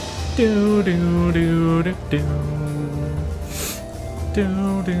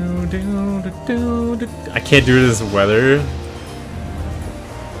 I can't do this weather.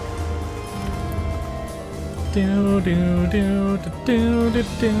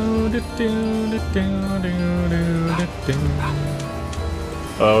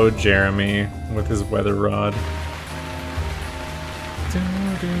 Oh, Jeremy with his weather rod.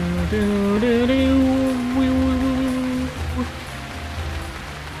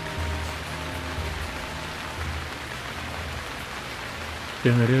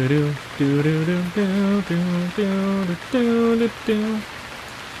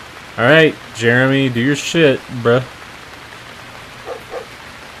 Alright, Jeremy, do your shit, bruh.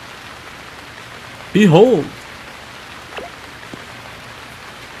 Behold!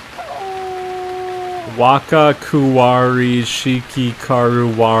 Waka Kuwari Shiki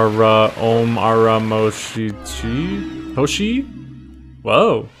Karuwara Om Aramoshichi Hoshi?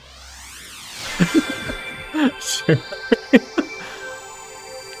 Whoa. Sure.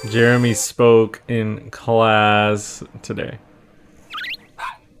 Jeremy spoke in class today.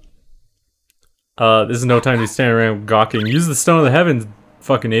 This is no time to stand around gawking. Use the stone of the heavens,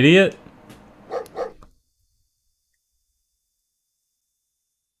 fucking idiot.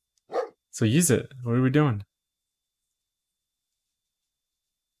 So use it. What are we doing?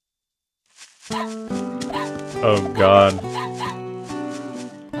 Oh god.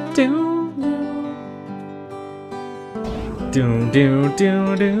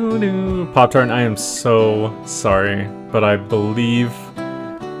 Pop-Tart, I am so sorry, but I believe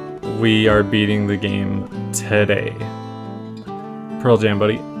we are beating the game today. Pearl Jam,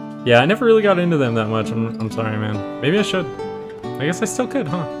 buddy. Yeah, I never really got into them that much. I'm sorry, man. Maybe I should. I guess I still could,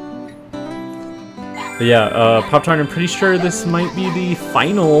 huh? But yeah, Pop-Tart, I'm pretty sure this might be the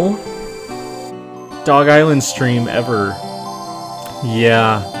final Dog Island stream ever.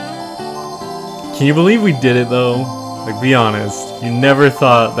 Yeah. Can you believe we did it, though? Like, be honest. You never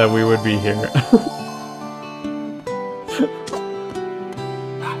thought that we would be here.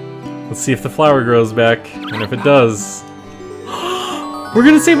 Let's see if the flower grows back. And if it does... We're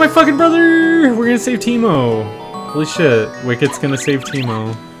gonna save my fucking brother! We're gonna save Teemo! Holy shit. Wicket's gonna save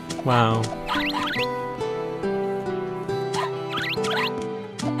Teemo. Wow.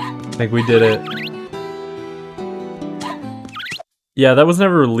 I think we did it. Yeah, that was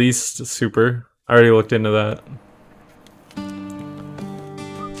never released super. I already looked into that.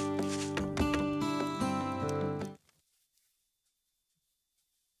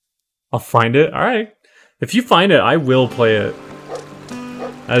 I'll find it? Alright. If you find it, I will play it.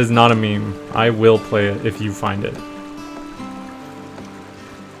 That is not a meme. I will play it if you find it.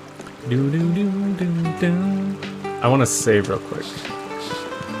 I want to save real quick.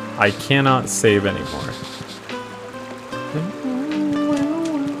 I cannot save anymore.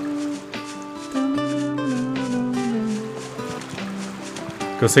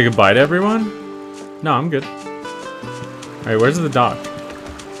 Go say goodbye to everyone? No, I'm good. Alright, where's the dock?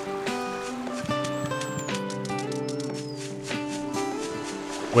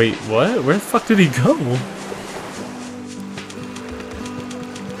 Wait, what? Where the fuck did he go?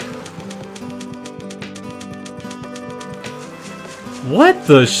 What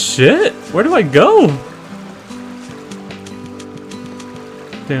the shit? Where do I go?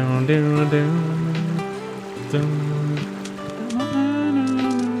 Down, down, down, down.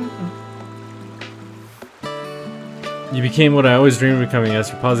 You became what I always dreamed of becoming. Yes,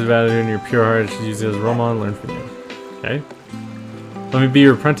 your positive attitude and your pure heart should use it as a role model and learn from you. Okay? Let me be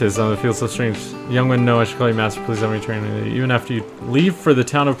your apprentice. It feels so strange. Young men know I should call you master. Please let me train you. Even after you leave for the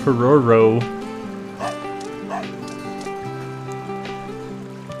town of Pororo.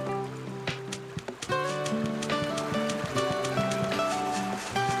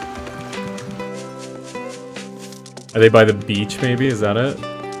 Are they by the beach, maybe? Is that it?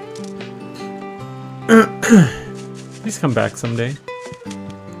 Please come back someday.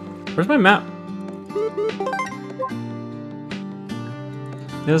 Where's my map?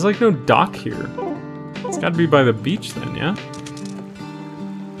 There's like no dock here. It's gotta be by the beach then, yeah?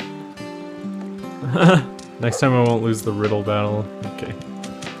 Next time I won't lose the riddle battle. Okay.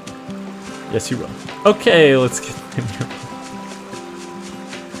 Yes, you will. Okay, let's get in here.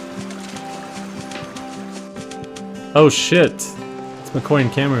 Oh shit. It's McCoy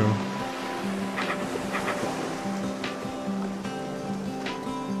and Camu.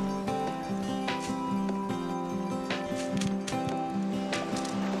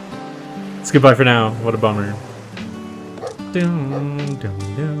 Goodbye for now. What a bummer.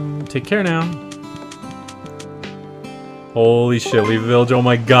 Take care now. Holy shit, leave the village. Oh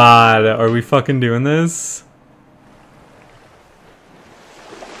my god. Are we fucking doing this?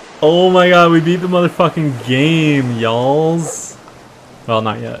 Oh my god, we beat the motherfucking game, y'alls. Well,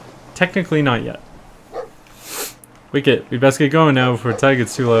 not yet. Technically not yet. Wicket, we best get going now before tide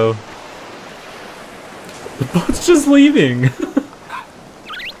gets too low. The boat's just leaving.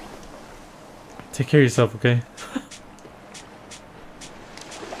 Take care of yourself, okay?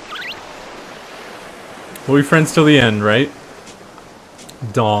 We'll be friends till the end, right?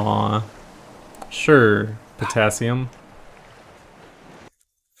 Daw. Sure, potassium.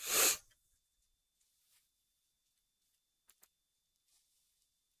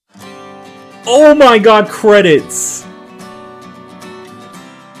 Oh my god, credits!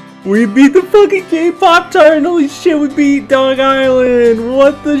 We beat the fucking game Pop-Tart! Holy shit, we beat Dog Island!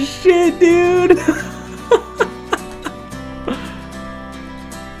 What the shit, dude?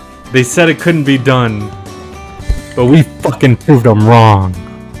 They said it couldn't be done, but we fucking proved them wrong.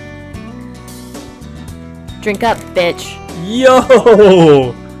 Drink up, bitch.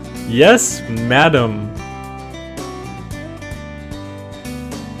 Yo! Yes, madam.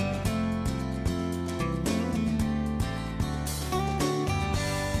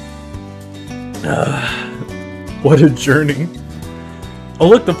 What a journey. Oh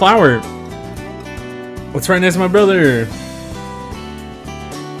look, the flower. What's right next to my brother?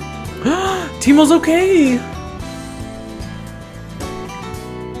 Timo's okay.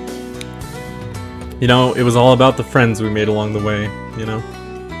 You know, it was all about the friends we made along the way, you know?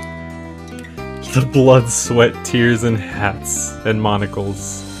 The blood, sweat, tears, and hats, and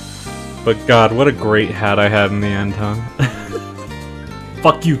monocles. But god, what a great hat I had in the end, huh?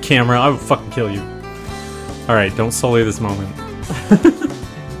 Fuck you, camera, I would fucking kill you. Alright, don't sully this moment.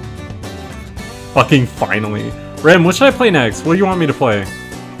 Fucking finally. Rem, what should I play next? What do you want me to play?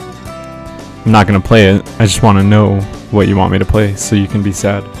 I'm not gonna play it, I just want to know what you want me to play, so you can be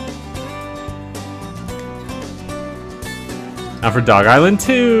sad. Now for Dog Island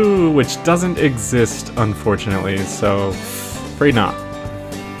 2, which doesn't exist, unfortunately, so afraid not.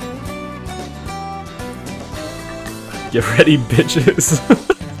 Get ready, bitches.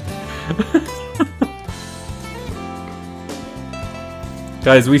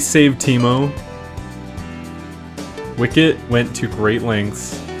 Guys, we saved Timo. Wicket went to great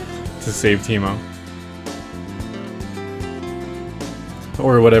lengths to save Timo.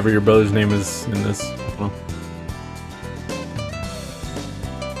 Or whatever your brother's name is in this. Well.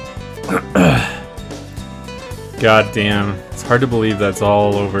 God damn, it's hard to believe that's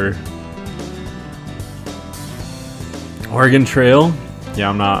all over. Oregon Trail? Yeah,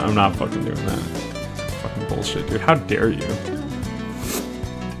 I'm not fucking doing that. Fucking bullshit, dude. How dare you?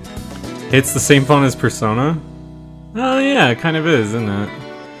 It's the same phone as Persona? Oh yeah, it kind of is, isn't it?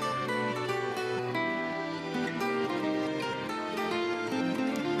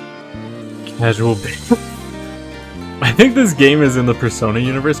 Casual. I think this game is in the Persona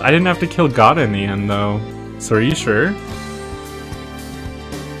universe. I didn't have to kill God in the end, though. So are you sure?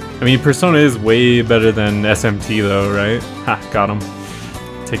 I mean, Persona is way better than SMT, though, right? Ha, got him.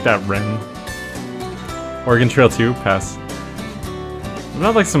 Take that, Ren. Oregon Trail 2, pass. What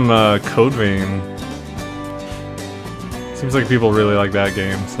about like some Code Vein? Seems like people really like that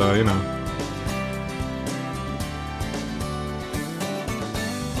game, so you know.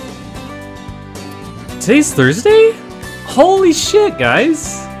 Today's Thursday? Holy shit,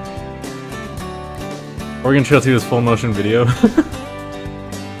 guys! Oregon Trail 2 is full motion video.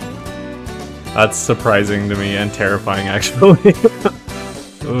 That's surprising to me and terrifying, actually.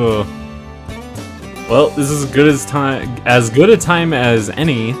 Ugh. Well, this is as good a time as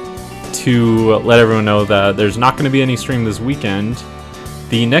any to let everyone know that there's not going to be any stream this weekend.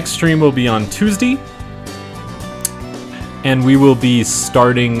 The next stream will be on Tuesday, and we will be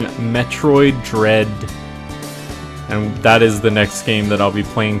starting Metroid Dread, and that is the next game that I'll be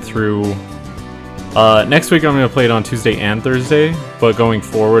playing through. Next week I'm going to play it on Tuesday and Thursday, but going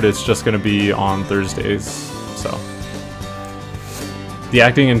forward it's just going to be on Thursdays, so. The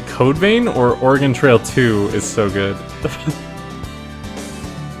acting in Code Vein or Oregon Trail 2 is so good.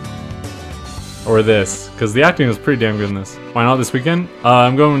 Or this, because the acting was pretty damn good in this. Why not this weekend?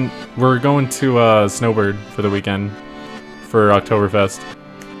 We're going to Snowbird for the weekend for Oktoberfest.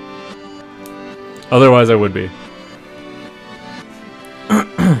 Otherwise I would be.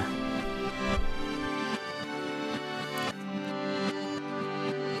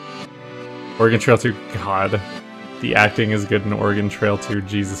 Oregon Trail 2, god. The acting is good in Oregon Trail 2,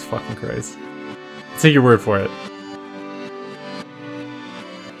 Jesus fucking Christ. I'll take your word for it.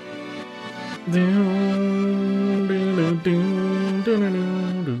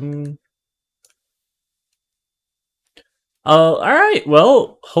 Alright,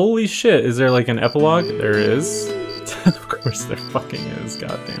 well, holy shit, is there like an epilogue? There is. Of course there fucking is,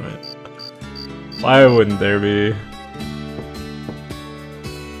 god damn it. Why wouldn't there be?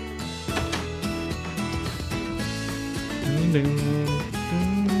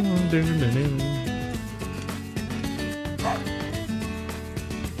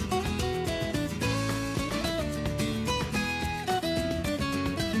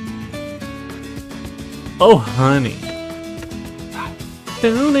 Oh, honey.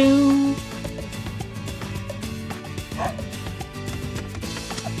 Doo-doo.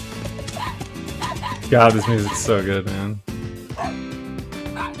 God, this music's so good, man.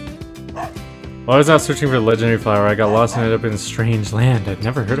 While I was out searching for the legendary flower, I got lost and ended up in a strange land I'd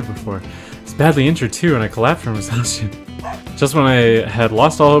never heard of before. I was badly injured too, and I collapsed from exhaustion. Just when I had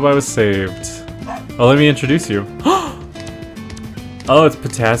lost all hope, I was saved. Oh, let me introduce you. Oh, it's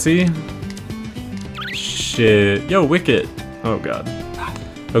Potassi? Shit. Yo, Wicket. Oh, God.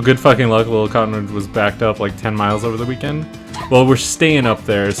 Oh, good fucking luck. Little Cottonwood was backed up like 10 miles over the weekend. Well, we're staying up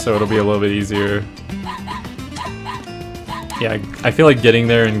there, so it'll be a little bit easier. Yeah, I feel like getting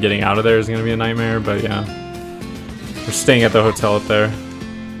there and getting out of there is gonna be a nightmare, but yeah. We're staying at the hotel up there.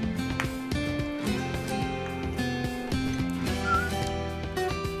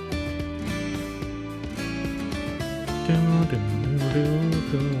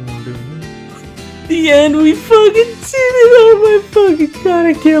 The end, we fucking did it! Oh my fucking god,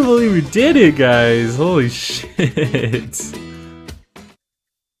 I can't believe we did it, guys! Holy shit!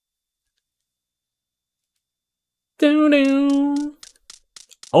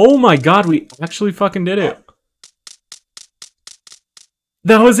 Oh my god, we actually fucking did it!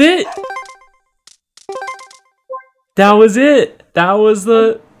 That was it! That was it! That was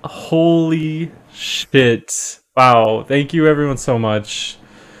the... Holy shit. Wow, thank you everyone so much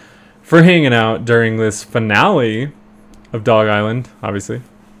for hanging out during this finale of Dog Island, obviously.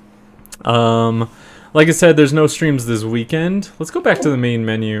 Like I said, there's no streams this weekend. Let's go back to the main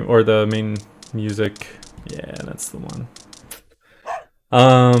menu, or the main music. Yeah, that's the one.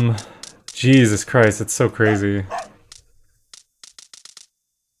 Jesus Christ, it's so crazy.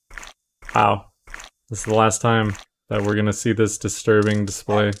 Wow. This is the last time that we're gonna see this disturbing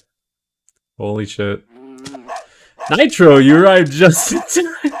display. Holy shit. Nitro, you arrived just in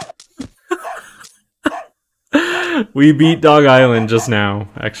time! We beat Dog Island just now,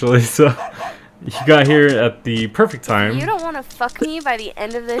 actually, so you got here at the perfect time. If you don't want to fuck me by the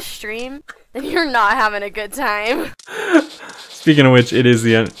end of this stream, then you're not having a good time. Speaking of which, it is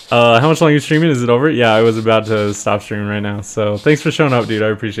the end. How much longer are you streaming? Is it over? Yeah, I was about to stop streaming right now, so thanks for showing up, dude. I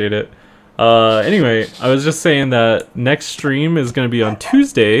appreciate it. Anyway, I was just saying that next stream is going to be on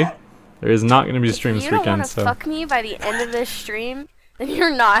Tuesday. There is not going to be a stream this weekend, so... If you don't want to fuck me by the end of this stream, then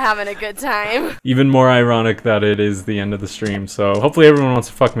you're not having a good time. Even more ironic that it is the end of the stream, so hopefully everyone wants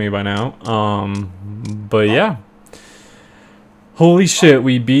to fuck me by now. But yeah. Holy shit,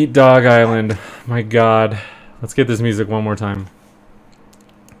 we beat Dog Island. My god. Let's get this music one more time.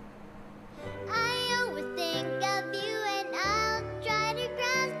 I always think of you and I'll try to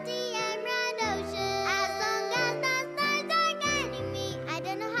cross the emerald ocean. As long as the stars are guiding me, I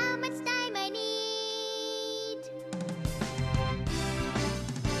don't know how much time I need.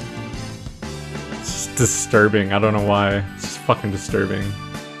 It's just disturbing. I don't know why. It's just fucking disturbing.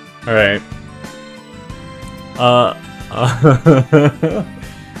 Alright.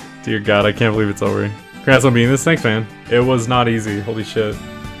 Dear god, I can't believe it's over. Congrats on beating this. Thanks, man. It was not easy. Holy shit.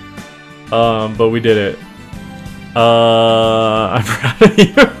 But we did it. I'm proud of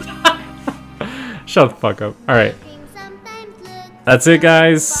you. Shut the fuck up. Alright. That's it,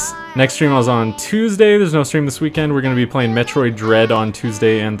 guys. Next stream was on Tuesday. There's no stream this weekend. We're going to be playing Metroid Dread on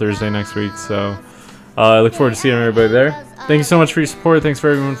Tuesday and Thursday next week. So, I look forward to seeing everybody there. Thank you so much for your support. Thanks for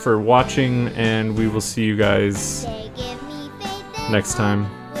everyone for watching. And we will see you guys next time.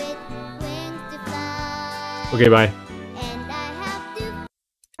 Okay, bye.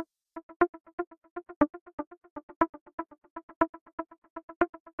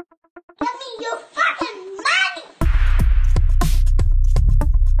 Give me your fucking